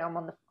next day I'm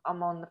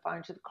on the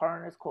phone to the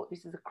coroner's court.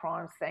 This is a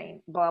crime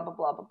scene, blah blah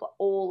blah blah blah.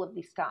 All of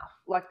this stuff.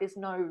 There's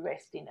no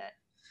rest in it.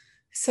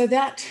 So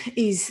that's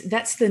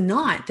the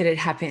night that it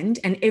happened,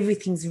 and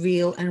everything's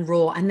real and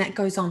raw, and that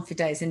goes on for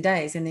days and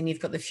days. And then you've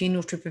got the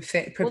funeral to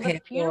prepare. Well,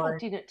 the funeral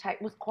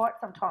was quite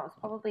some time. It was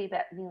probably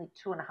about nearly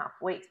 2.5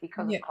 weeks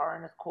because of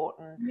coroner's court,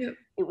 and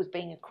it was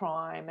being a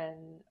crime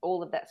and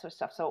all of that sort of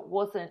stuff. So it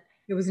wasn't.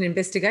 It was an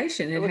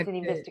investigation. It was an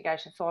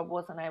investigation, so I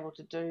wasn't able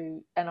to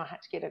do, and I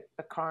had to get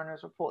a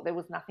coroner's report. There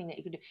was nothing that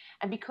you could do.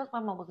 And because my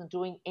mum wasn't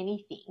doing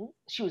anything,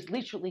 she was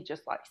literally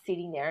just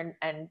sitting there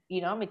and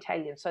I'm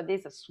Italian, so there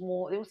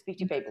was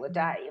 50 people a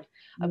day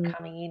of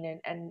coming in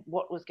and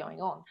what was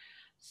going on.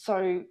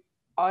 So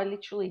I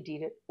literally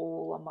did it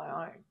all on my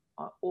own.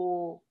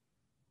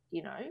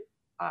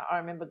 I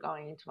remember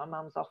going into my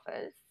mum's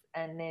office,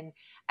 and then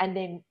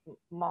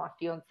my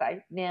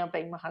fiance, now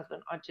being my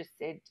husband,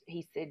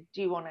 he said,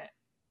 do you want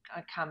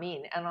to come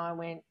in? And I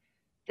went,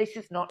 this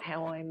is not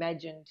how I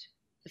imagined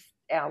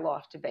our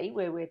life to be,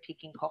 where we're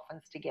picking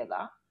coffins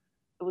together.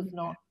 It was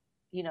not,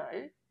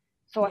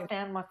 So I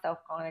found myself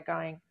kind of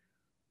going,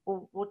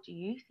 well, what do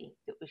you think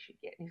that we should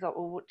get? And he's like,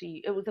 well, what do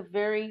you? It was a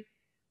very,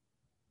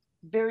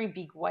 very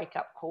big wake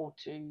up call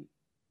to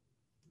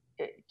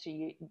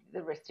you,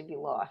 the rest of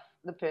your life.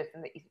 The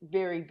person that is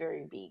very,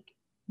 very big.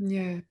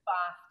 Yeah.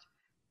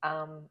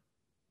 Fast.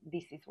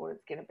 This is what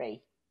it's going to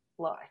be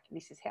like.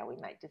 This is how we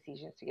make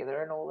decisions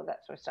together, and all of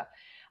that sort of stuff.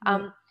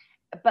 Yeah.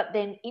 But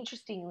then,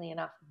 interestingly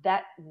enough,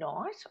 that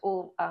night,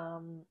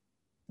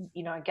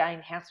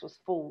 again, house was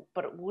full,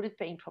 but it would have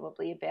been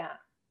probably about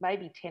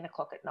maybe 10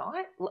 o'clock at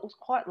night. It was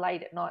quite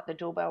late at night. The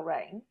doorbell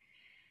rang,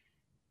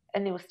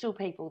 and there were still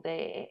people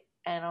there.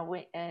 And I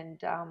went,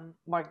 and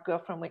my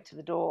girlfriend went to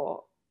the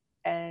door,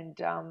 and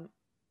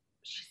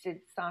she said,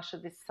 Sasha,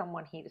 there's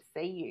someone here to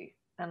see you.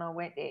 And I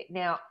went there.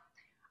 Now,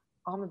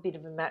 I'm a bit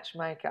of a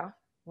matchmaker.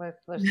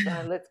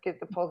 Let's get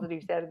the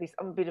positives out of this.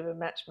 I'm a bit of a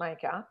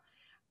matchmaker.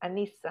 And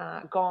this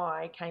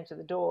guy came to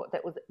the door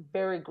that was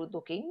very good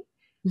looking,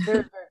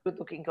 very, very good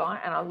looking guy.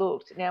 And I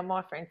looked. Now,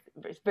 my friend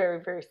is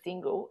very, very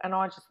single. And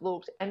I just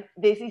looked. And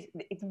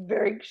it's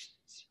very,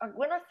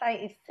 when I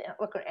say it's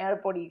like an out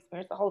of body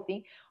experience, the whole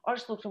thing, I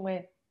just looked and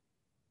went,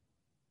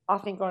 I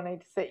think I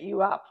need to set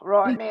you up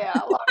right now.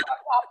 Like, I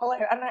can't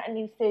believe it. And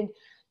he said,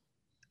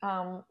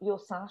 you're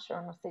Sasha?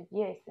 And I said,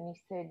 yes. And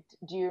he said,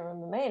 do you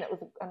remember me?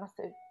 And I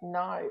said,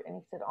 no. And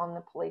he said, I'm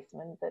the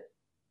policeman that,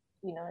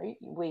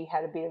 we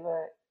had a bit of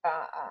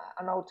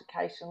an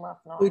altercation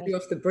last night. Pulled you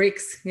off the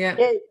bricks, yeah.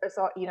 Yeah,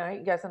 so, he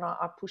goes, and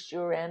I pushed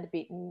you around a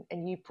bit,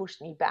 and you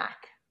pushed me back.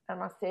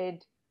 And I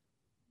said,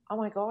 oh,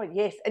 my God,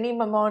 yes. And in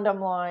my mind, I'm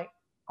like,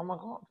 oh, my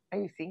God, are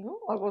you single?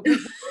 Like, oh,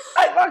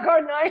 my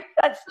God, no,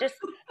 that's just,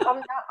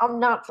 I'm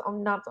nuts.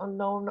 I'm not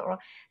right.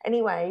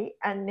 Anyway,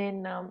 and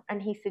then,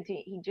 and he said,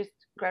 he just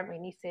grabbed me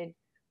and he said,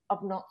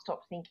 I've not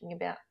stopped thinking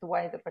about the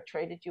way that I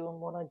treated you and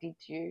what I did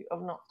to you.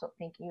 I've not stopped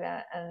thinking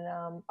about it.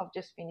 And I've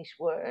just finished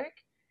work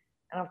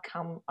and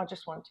I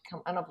just wanted to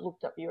come, and I've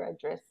looked up your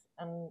address,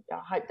 and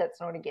I hope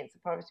that's not against the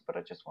privacy, but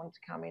I just wanted to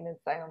come in and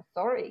say I'm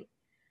sorry.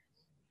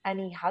 And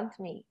he hugged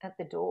me at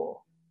the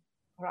door,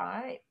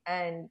 right?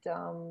 And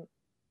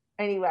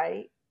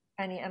anyway,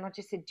 and I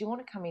just said, do you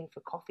want to come in for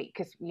coffee?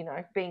 Because,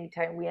 being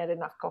Italian, we had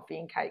enough coffee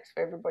and cakes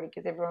for everybody,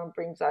 because everyone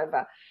brings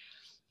over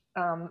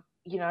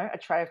a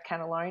tray of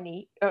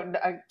cannelloni, and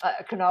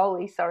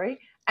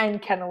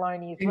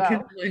cannelloni as well.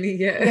 Cannelloni,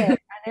 yeah. And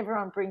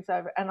everyone brings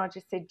over, and I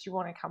just said, do you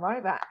want to come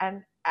over?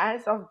 And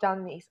as I've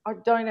done this, I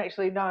don't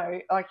actually know,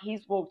 like,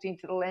 he's walked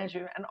into the lounge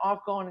room and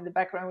I've gone in the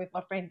background with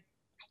my friend,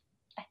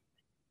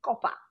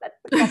 copper, that's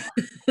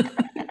the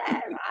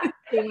copper.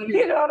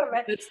 You know what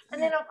I mean?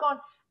 And then I've gone,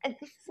 and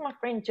this is my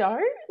friend Joe,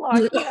 blah,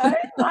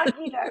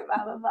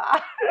 blah,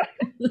 blah.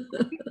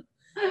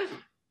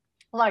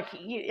 Like,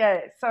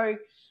 yeah, so...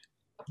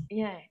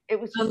 Yeah,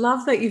 it was. I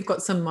love that you've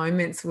got some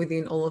moments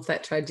within all of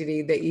that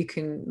tragedy that you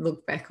can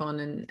look back on,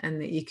 and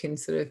that you can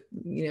sort of,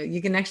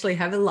 you can actually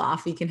have a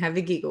laugh, you can have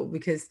a giggle,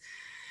 because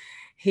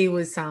he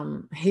was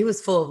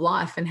full of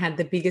life and had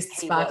the biggest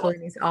sparkle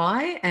in his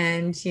eye,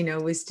 and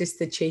was just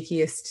the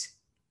cheekiest,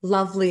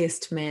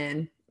 loveliest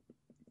man,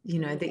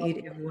 that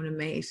you'd ever want to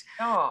meet.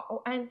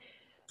 Oh, and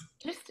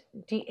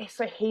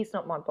so he's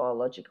not my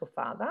biological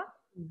father.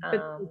 But it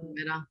doesn't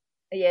matter.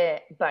 Yeah,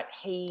 but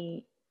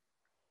he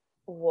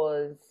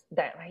was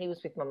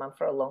with my mum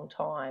for a long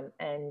time,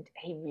 and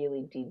he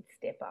really did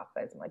step up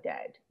as my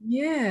dad.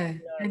 Yeah.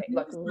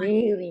 Like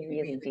really,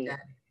 really did.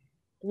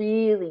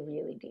 Really,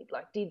 really did.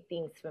 Like, did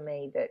things for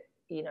me that,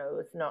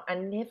 was not,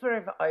 and never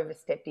ever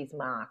overstepped his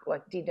mark.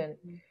 Like, didn't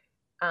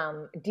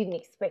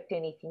expect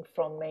anything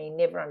from me,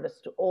 never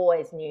understood,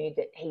 always knew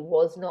that he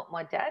was not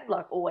my dad.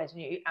 Like, always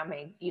knew. I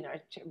mean,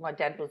 my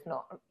dad was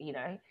not,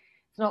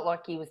 it's not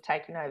like he was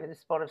taking over the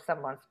spot of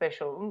someone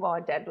special. My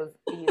dad was,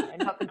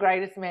 not the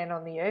greatest man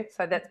on the earth,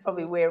 so that's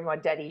probably where my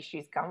daddy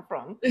issues come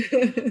from.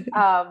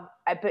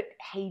 But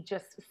he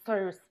just so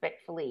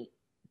respectfully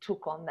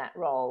took on that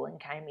role and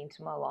came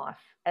into my life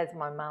as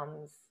my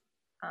mum's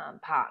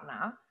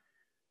partner,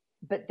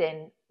 but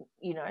then,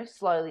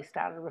 slowly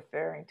started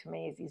referring to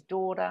me as his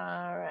daughter,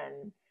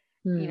 and,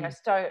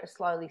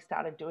 slowly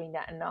started doing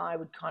that. And I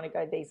would kind of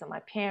go, these are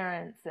my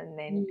parents, and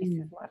then this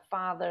is my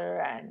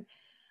father,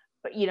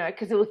 but,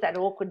 because it was that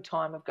awkward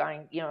time of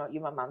going, you're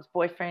my mum's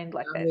boyfriend,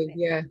 like that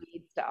weird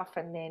stuff.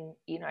 And then,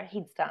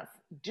 he'd start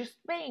just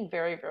being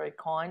very, very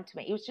kind to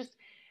me. He was just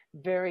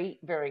very,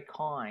 very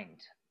kind.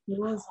 He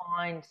was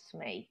kind to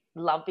me,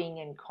 loving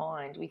and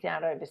kind,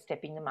 without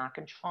overstepping the mark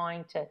and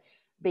trying to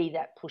be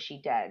that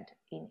pushy dad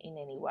in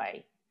any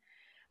way.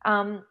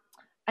 And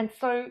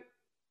so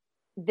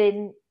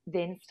then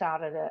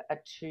started a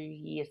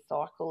 2-year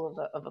cycle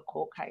of a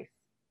court case.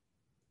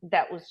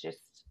 That was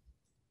just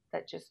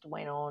that just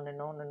went on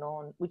and on and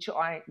on, which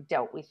I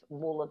dealt with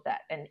all of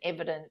that and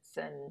evidence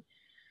and,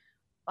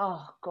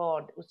 oh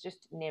God, it was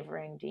just never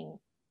ending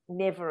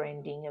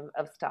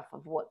of stuff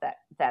of what that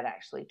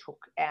actually took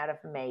out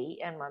of me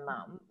and my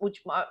mum,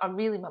 which my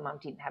mum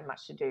didn't have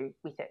much to do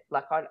with it.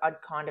 Like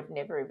I'd kind of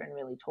never even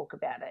really talk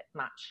about it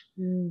much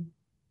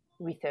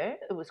with her.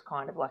 It was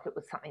kind of like it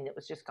was something that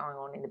was just going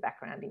on in the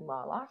background in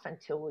my life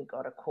until we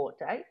got a court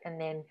date.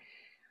 And then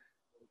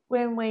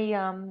when we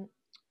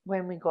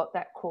got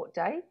that court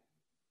date,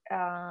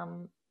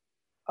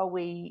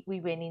 we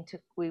went into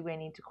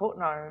court,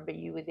 and I remember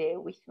you were there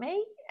with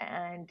me,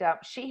 and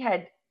she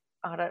had,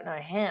 I don't know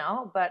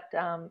how, but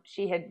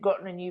she had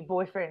gotten a new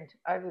boyfriend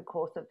over the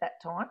course of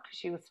that time because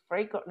she was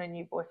free, gotten a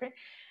new boyfriend,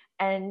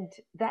 and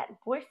that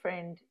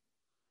boyfriend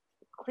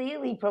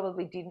clearly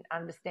probably didn't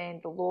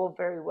understand the law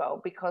very well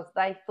because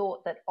they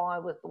thought that I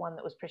was the one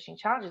that was pressing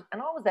charges,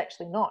 and I was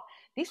actually not.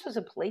 This was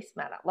a police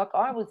matter. Like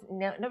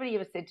nobody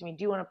ever said to me,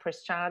 do you want to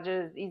press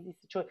charges? Is this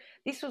a choice?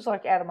 This was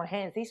like out of my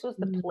hands. This was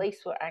the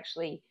police were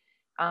actually,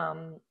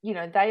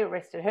 they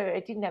arrested her.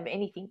 It didn't have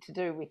anything to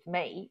do with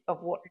me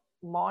of what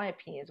my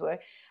opinions were.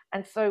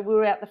 And so we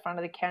were out the front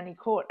of the county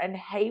court, and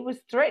he was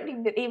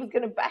threatening that he was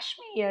going to bash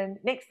me. And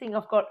next thing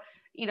I've got,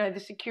 the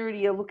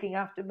security are looking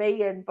after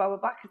me and blah, blah,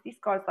 blah, because this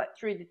guy's like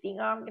through the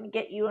thing, I'm going to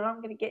get you and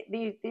I'm going to get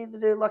this,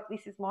 like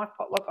this is my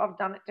fault, like I've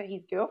done it to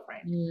his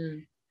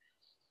girlfriend.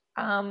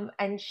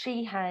 And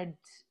she had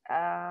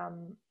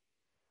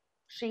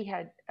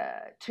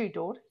two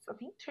daughters, I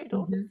think, two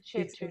daughters. She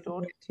had two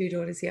daughters. Two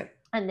daughters, yep.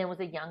 And there was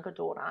a younger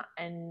daughter,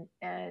 and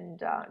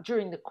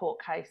during the court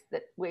case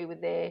that we were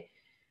there,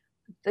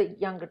 the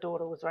younger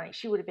daughter was running.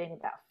 She would have been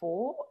about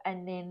 4.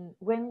 And then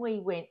when we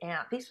went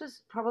out, this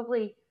was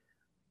probably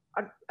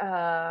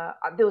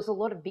there was a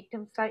lot of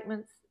victim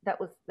statements that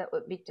were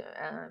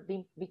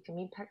victim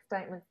impact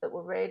statements that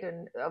were read,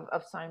 and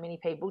of so many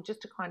people,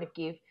 just to kind of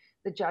give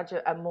the judge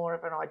a more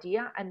of an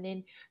idea. And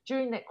then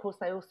during that course,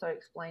 they also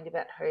explained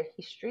about her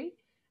history,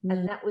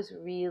 and that was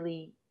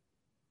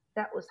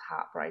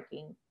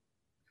heartbreaking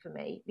for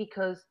me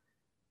because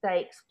they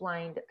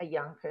explained a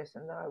young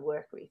person that I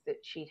work with that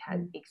she'd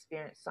had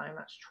experienced so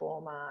much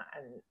trauma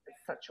and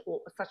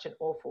such an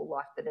awful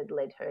life that had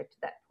led her to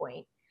that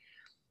point.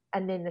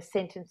 And then the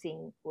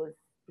sentencing was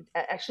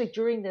actually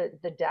during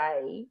the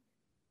day,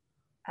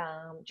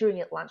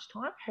 during at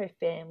lunchtime, her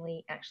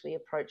family actually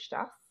approached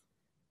us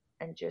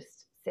and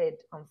just said,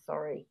 "I'm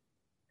sorry,"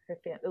 her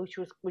family,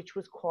 which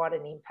was quite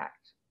an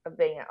impact of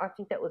being. I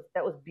think that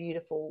was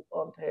beautiful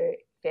of her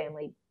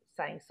family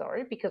saying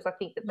sorry, because I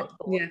think that they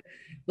thought. Yeah,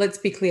 let's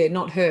be clear,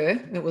 not her;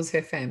 it was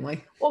her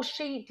family. Well,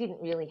 she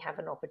didn't really have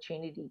an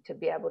opportunity to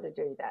be able to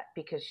do that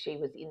because she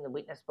was in the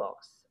witness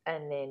box,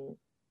 and then,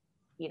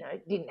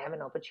 didn't have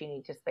an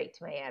opportunity to speak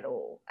to me at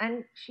all.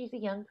 And she's a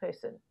young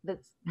person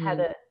that's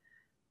had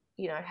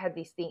had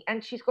this thing,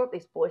 and she's got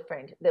this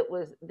boyfriend that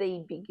was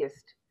the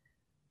biggest.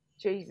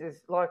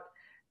 Jesus, like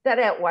that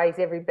outweighs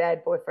every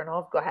bad boyfriend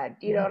I've had.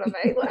 You know what I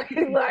mean?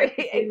 Like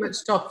it would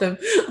stop them.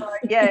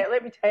 Yeah,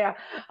 let me tell you.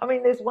 I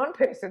mean, there's one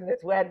person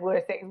that's had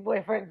worse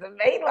ex-boyfriends than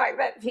me. Like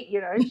that's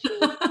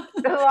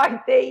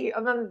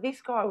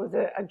this guy was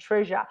a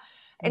treasure.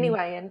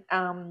 Anyway,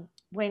 and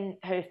when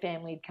her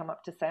family had come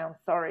up to say I'm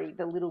sorry,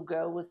 the little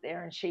girl was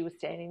there and she was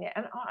standing there,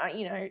 and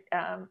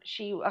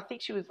I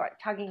think she was like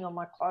tugging on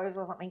my clothes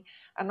or something,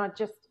 and I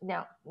just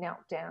knelt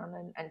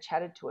down and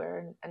chatted to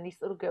her, and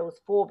this little girl was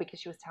 4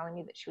 because she was telling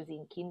me that she was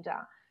in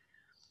kinder,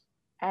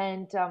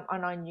 and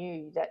I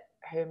knew that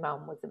her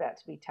mum was about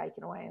to be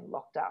taken away and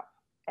locked up,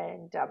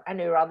 and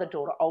her older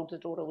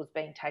daughter was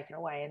being taken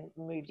away and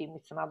moved in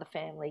with some other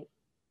family,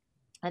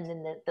 and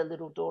then the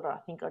little daughter, I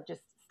think I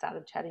just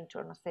started chatting to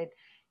her and I said,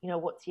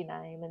 what's your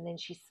name? And then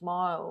she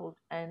smiled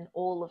and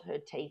all of her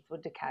teeth were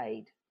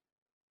decayed.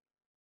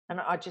 And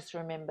I just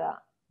remember,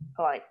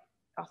 like,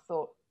 I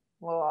thought,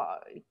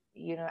 well,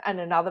 and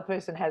another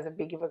person has a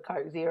big of a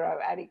Coke Zero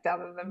addict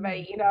other than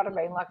me, you know what I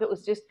mean? Like, it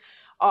was just,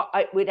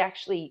 it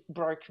actually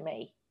broke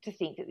me to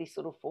think that this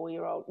little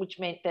 4-year-old, which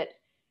meant that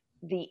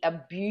the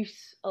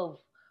abuse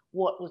of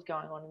what was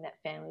going on in that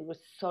family was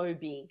so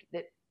big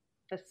that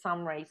for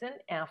some reason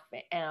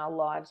our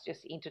lives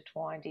just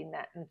intertwined in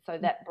that, and so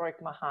that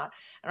broke my heart.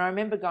 And I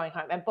remember going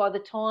home, and by the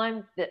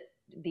time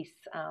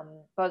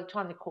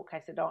the court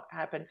case had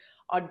happened,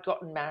 I'd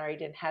gotten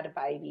married and had a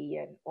baby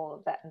and all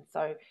of that, and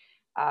so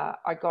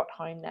I got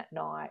home that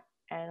night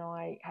and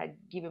I had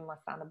given my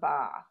son a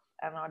bath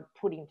and I'd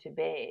put him to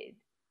bed,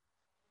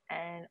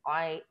 and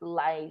I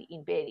laid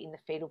in bed in the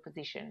fetal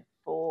position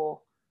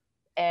for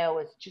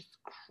hours just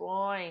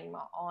crying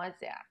my eyes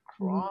out,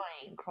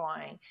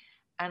 crying.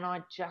 And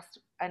I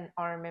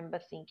remember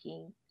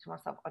thinking to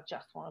myself, I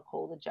just want to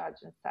call the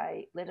judge and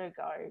say, let her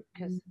go,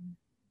 because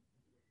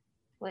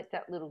let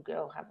that little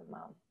girl have a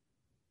mum.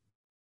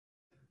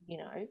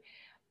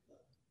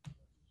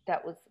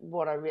 That was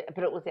what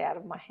but it was out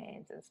of my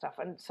hands and stuff.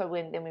 And so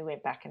then we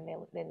went back, and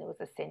then there was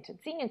a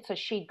sentencing. And so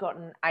she'd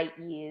gotten 8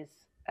 years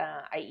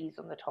 8 years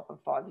on the top and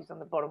 5 years on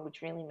the bottom,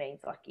 which really means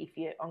like if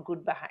you're on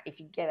good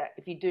behavior,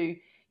 if you do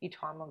your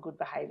time on good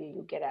behavior,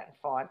 you'll get out in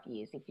 5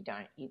 years. If you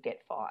don't, you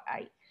get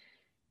 8.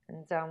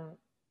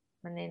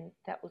 And then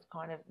that was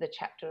kind of the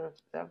chapter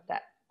of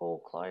that all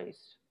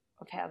closed,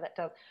 of how that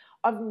does.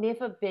 I've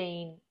never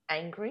been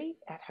angry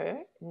at her,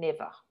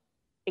 never,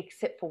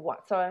 except for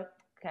what. So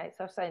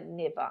I say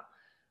never.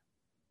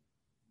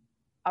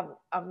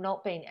 I've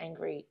not been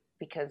angry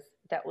because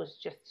that was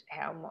just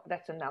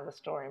that's another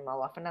story in my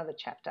life, another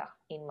chapter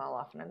in my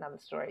life, and another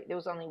story. There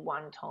was only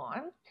one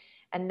time,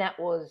 and that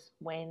was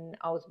when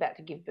I was about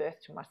to give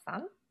birth to my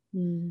son.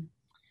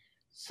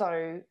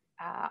 So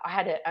I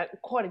had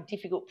quite a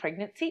difficult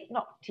pregnancy.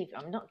 Not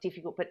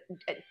difficult, but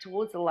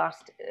towards the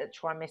last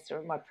trimester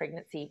of my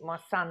pregnancy, my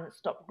son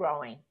stopped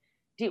growing.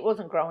 It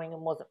wasn't growing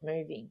and wasn't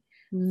moving.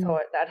 So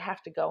I'd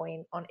have to go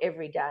in on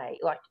every day.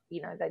 Like,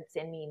 you know, they'd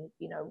send me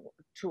in,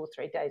 2 or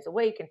 3 days a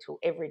week until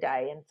every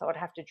day. And so I'd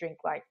have to drink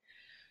like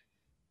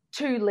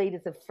 2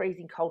 litres of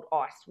freezing cold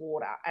iced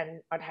water, and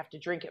I'd have to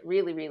drink it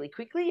really, really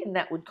quickly, and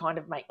that would kind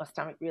of make my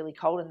stomach really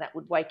cold, and that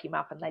would wake him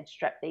up, and they'd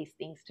strap these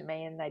things to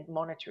me, and they'd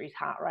monitor his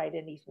heart rate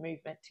and his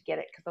movement to get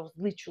it, because I was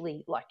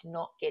literally like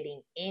not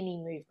getting any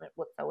movement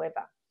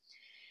whatsoever.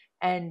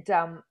 And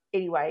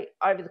anyway,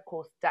 over the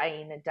course,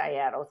 day in and day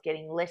out, I was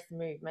getting less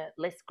movement,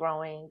 less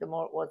growing, the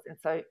more it was. And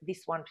so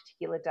this one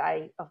particular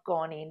day, I've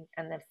gone in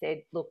and they've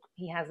said, look,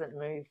 he hasn't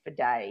moved for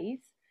days.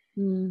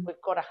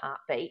 We've got a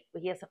heartbeat,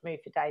 but he hasn't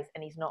moved for days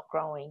and he's not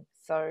growing.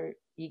 So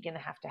you're going to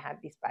have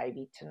this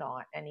baby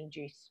tonight, and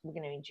we're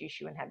going to induce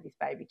you and have this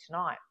baby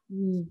tonight.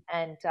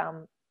 And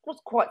it was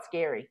quite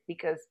scary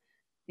because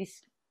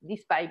this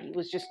baby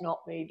was just not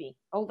moving,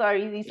 although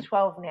he's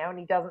 12 now and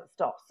he doesn't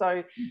stop.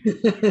 So,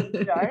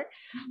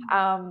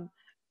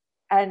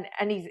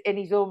 and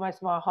he's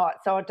almost my height.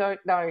 So I don't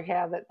know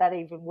how that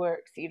even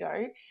works,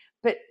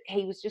 but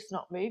he was just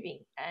not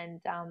moving.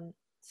 And,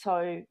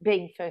 so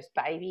being first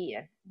baby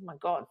and, oh my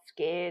God,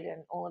 scared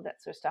and all of that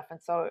sort of stuff.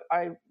 And so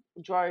I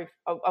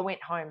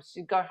went home,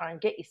 so go home,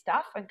 get your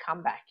stuff and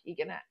come back. You're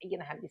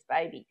gonna have this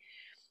baby.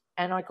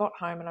 And I got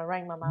home and I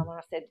rang my mum and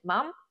I said,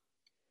 Mum,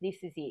 this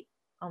is it.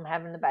 I'm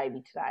having the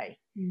baby today.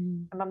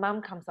 And my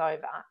mum comes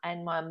over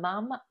and my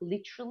mum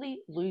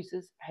literally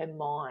loses her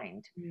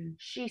mind.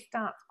 She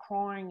starts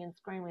crying and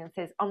screaming and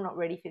says, I'm not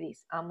ready for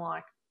this. I'm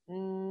like,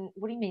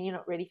 what do you mean you're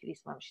not ready for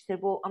this, Mum? She said,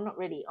 well, I'm not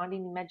ready. I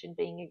didn't imagine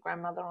being a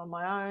grandmother on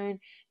my own.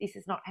 This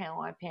is not how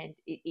I planned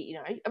it,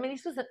 I mean,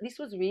 this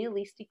was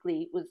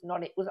realistically, I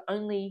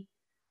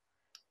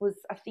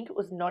think it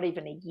was not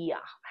even a year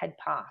had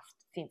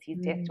passed since his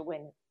death to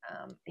when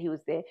he was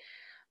there,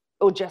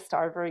 or just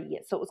over a year.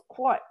 So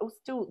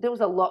there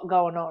was a lot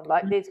going on.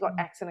 Like there's got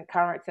accident,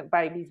 car accident,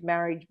 babies,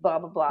 marriage, blah,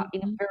 blah, blah,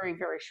 in a very,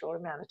 very short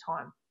amount of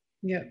time.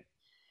 Yeah.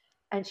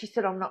 And she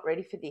said, I'm not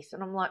ready for this.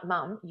 And I'm like,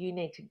 Mum, you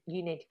need to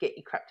get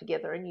your crap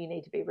together and you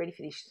need to be ready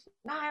for this. She said,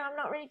 no, I'm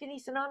not ready for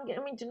this, and I'm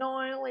in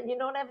denial, and you're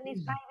not having this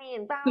baby,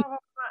 and blah, blah,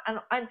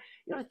 blah. And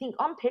you got to think,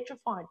 I'm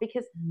petrified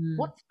because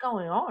what's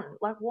going on?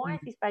 Like, why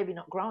is this baby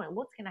not growing?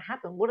 What's going to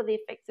happen? What are the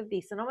effects of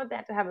this? And I'm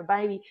about to have a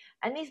baby,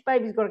 and this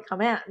baby's got to come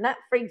out, and that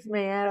freaks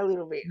me out a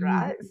little bit,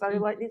 right? So,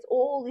 like, there's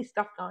all this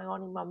stuff going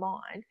on in my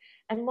mind.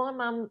 And my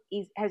mum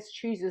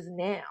chooses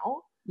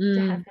now to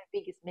have her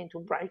biggest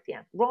mental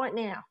breakdown right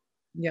now.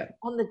 Yeah.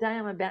 On the day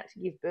I'm about to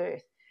give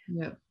birth.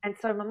 Yeah. And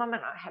so my mum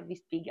and I have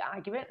this big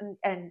argument,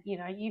 and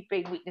you've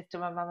been witness to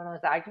my mum and I's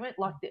argument,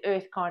 like the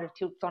earth kind of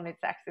tilts on its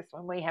axis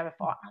when we have a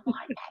fight. I'm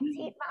like, that's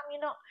it,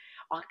 Mum,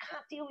 I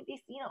can't deal with this.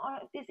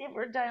 If there's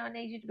ever a day I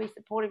need you to be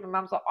supportive, and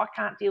Mum's like, I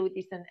can't deal with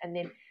this. And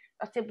then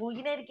I said, well,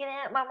 you need to get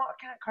out, Mum, I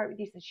can't cope with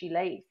this. And she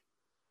leaves.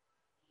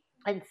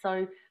 And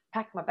so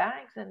packed my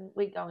bags and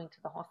we go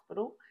into the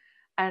hospital,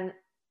 and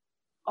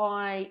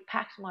I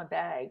packed my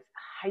bags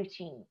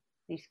hating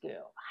this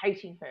girl,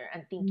 hating her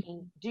and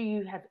thinking, do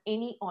you have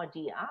any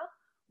idea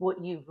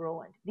what you've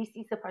ruined? This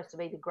is supposed to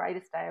be the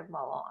greatest day of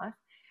my life,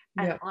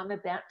 and I'm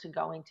about to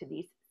go into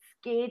this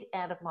scared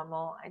out of my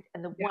mind,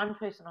 and the one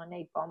person I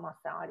need by my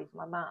side is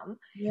my mum,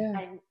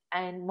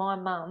 and my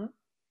mum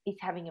is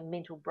having a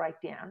mental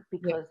breakdown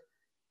because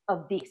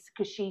of this,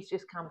 because she's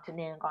just come to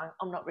now going,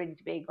 I'm not ready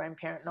to be a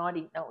grandparent, and I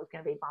didn't know it was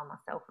going to be by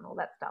myself and all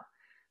that stuff.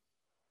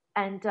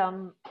 And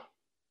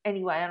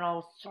anyway, and I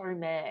was so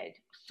mad,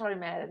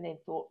 and then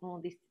thought,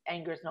 this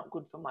anger is not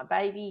good for my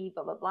baby,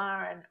 blah, blah,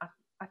 blah. And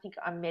I think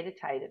I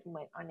meditated and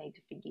went, I need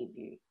to forgive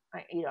you.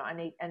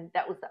 And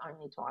that was the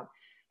only time.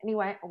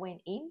 Anyway, I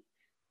went in,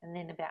 and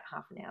then about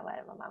half an hour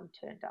later, my mum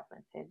turned up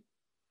and said,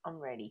 I'm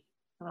ready.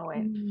 And I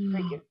went,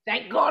 freaking,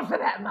 thank God for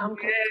that, Mum,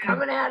 because it's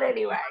coming out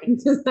anyway.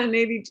 I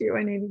needed you.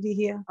 I needed you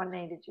here. I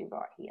needed you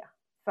right here.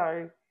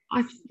 So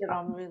I said,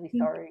 I'm really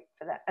sorry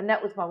for that. And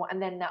that was my one.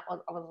 And then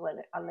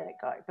I let it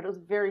go. But it was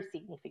a very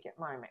significant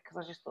moment,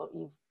 because I just thought,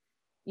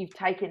 you've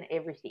taken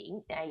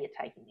everything. Now you're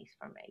taking this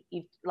from me.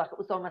 It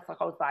was almost like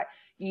I was like,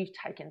 you've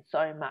taken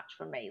so much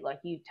from me. Like,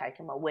 you've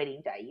taken my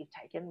wedding day. You've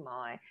taken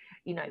my,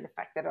 the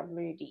fact that I've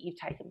moved. You've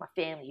taken my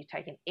family. You've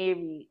taken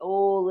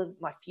all of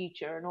my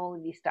future and all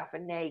of this stuff.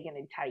 And now you're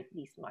going to take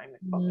this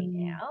moment from me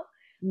now.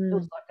 It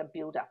was like a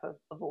build up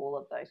of all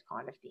of those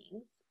kind of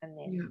things. And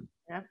then, Yeah. you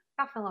know,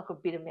 nothing like a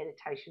bit of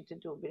meditation to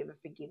do a bit of a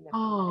forgiveness.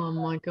 Oh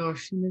my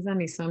gosh. And there's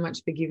only so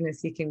much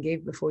forgiveness you can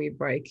give before you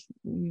break,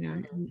 you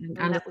know.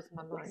 And that was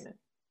my moment.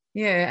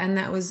 Yeah, and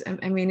that was,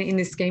 I mean, in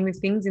the scheme of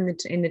things,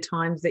 in the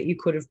times that you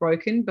could have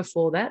broken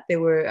before that,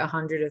 there were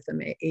 100 of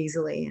them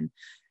easily. And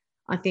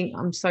I think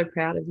I'm so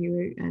proud of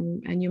you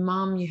and your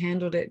mum. You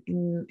handled it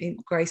in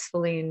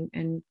gracefully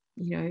and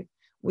you know,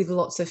 with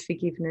lots of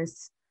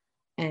forgiveness.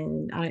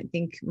 And I don't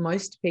think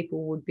most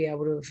people would be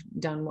able to have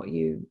done what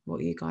you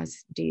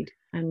guys did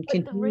and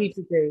continue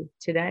to do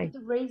today. The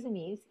reason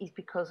is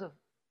because of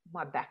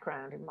my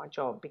background and my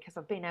job, because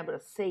I've been able to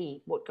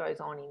see what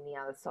goes on in the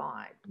other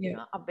side. Yeah. You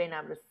know, I've been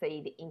able to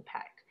see the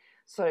impact.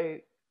 So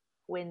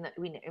when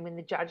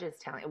the judges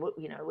telling,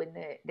 you know, when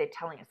they're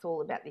telling us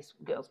all about this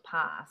girl's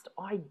past,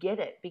 I get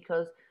it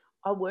because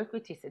I work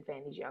with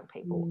disadvantaged young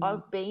people.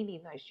 I've been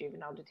in those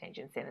juvenile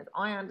detention centres.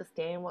 I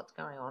understand what's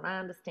going on. I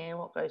understand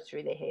what goes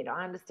through their head.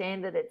 I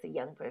understand that it's a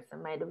young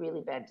person made a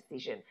really bad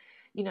decision.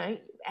 You know,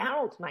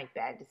 adults make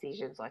bad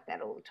decisions like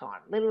that all the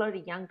time, let alone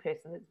a young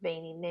person that's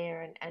been in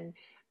there and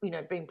you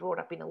know, been brought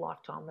up in a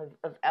lifetime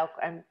of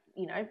alcohol and,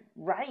 you know,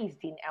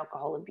 raised in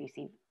alcohol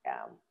abusive,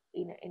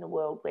 in a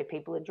world where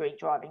people are drink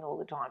driving all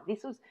the time.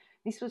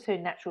 This was her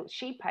natural.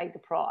 She paid the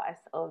price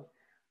of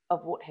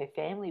what her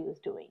family was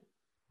doing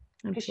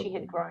because she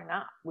had grown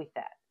up with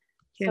that.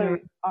 So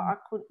I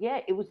could,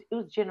 it was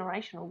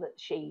generational that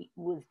she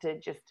was to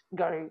just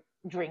go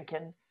drink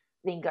and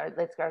then go,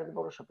 let's go to the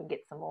bottle shop and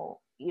get some more.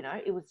 You know,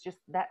 it was just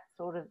that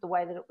sort of the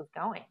way that it was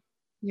going.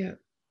 Yeah.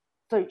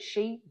 So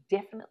she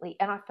definitely,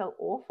 and I felt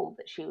awful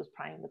that she was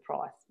paying the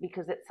price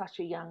because at such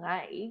a young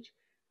age,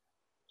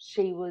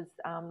 she was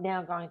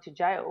now going to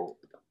jail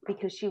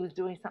because she was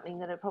doing something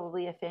that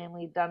probably her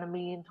family had done a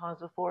million times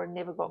before and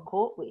never got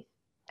caught with.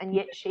 And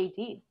yet she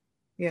did.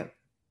 Yeah.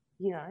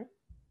 You know?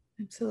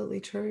 Absolutely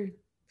true.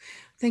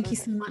 Thank you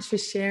so much for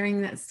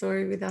sharing that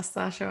story with us,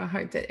 Sasha. I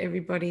hope that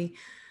everybody,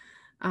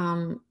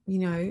 you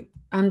know,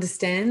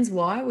 understands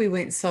why we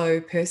went so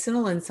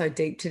personal and so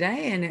deep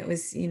today. And it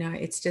was, you know,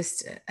 it's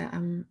just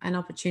an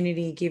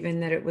opportunity, given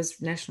that it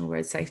was National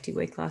Road Safety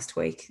Week last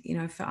week, you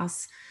know, for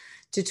us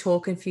to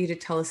talk and for you to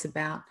tell us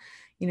about,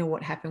 you know,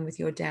 what happened with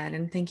your dad.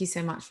 And thank you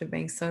so much for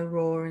being so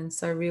raw and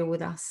so real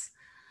with us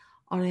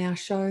on our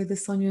show, the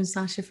Sonia and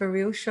Sasha for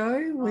Real show.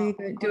 We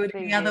don't do it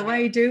any other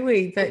way, do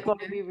we? But we've got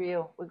to be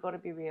real. We've got to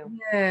be real.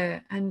 Yeah.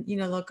 And, you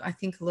know, look, I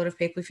think a lot of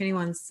people, if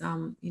anyone's,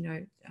 you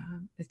know,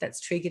 if that's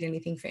triggered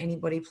anything for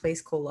anybody,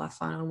 please call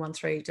Lifeline on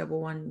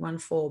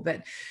 131114.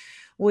 But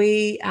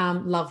we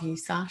love you,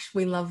 Sash.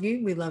 We love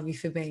you. We love you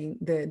for being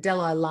the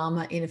Dalai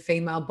Lama in a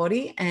female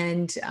body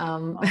and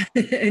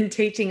and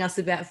teaching us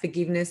about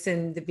forgiveness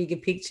and the bigger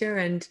picture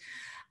and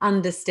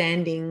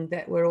understanding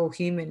that we're all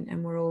human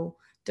and we're all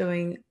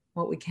doing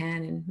what we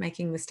can and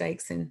making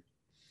mistakes. And,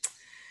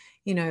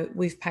 you know,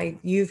 your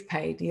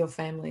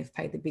family have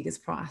paid the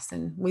biggest price.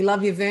 And we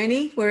love you,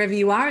 Vernie, wherever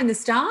you are in the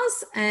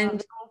stars. And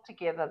they're all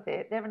together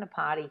there. They're having a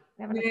party.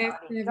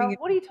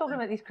 What are you talking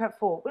about this crap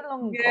for? We're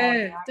long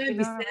gone. Don't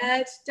be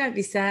sad. Don't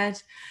be sad.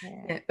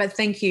 Yeah, but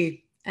thank you.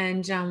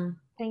 And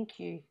thank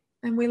you.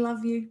 And we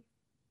love you.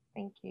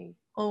 Thank you.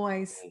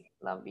 Always.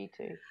 Love you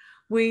too.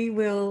 We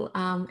will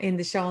end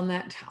the show on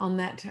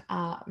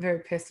that very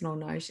personal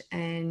note,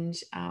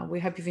 and we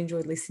hope you've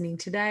enjoyed listening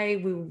today.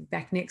 We will be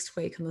back next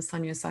week on the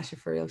Sonia and Sasha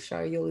for Real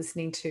show. You're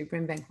listening to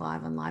Brimbank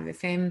Live on Live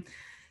FM.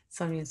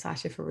 Sonia and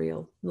Sasha for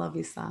Real. Love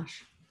you,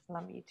 Sash.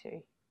 Love you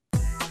too.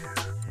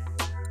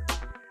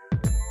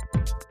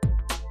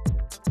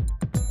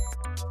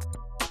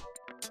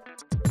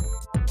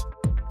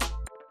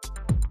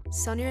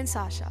 Sonia and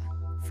Sasha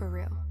for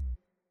Real.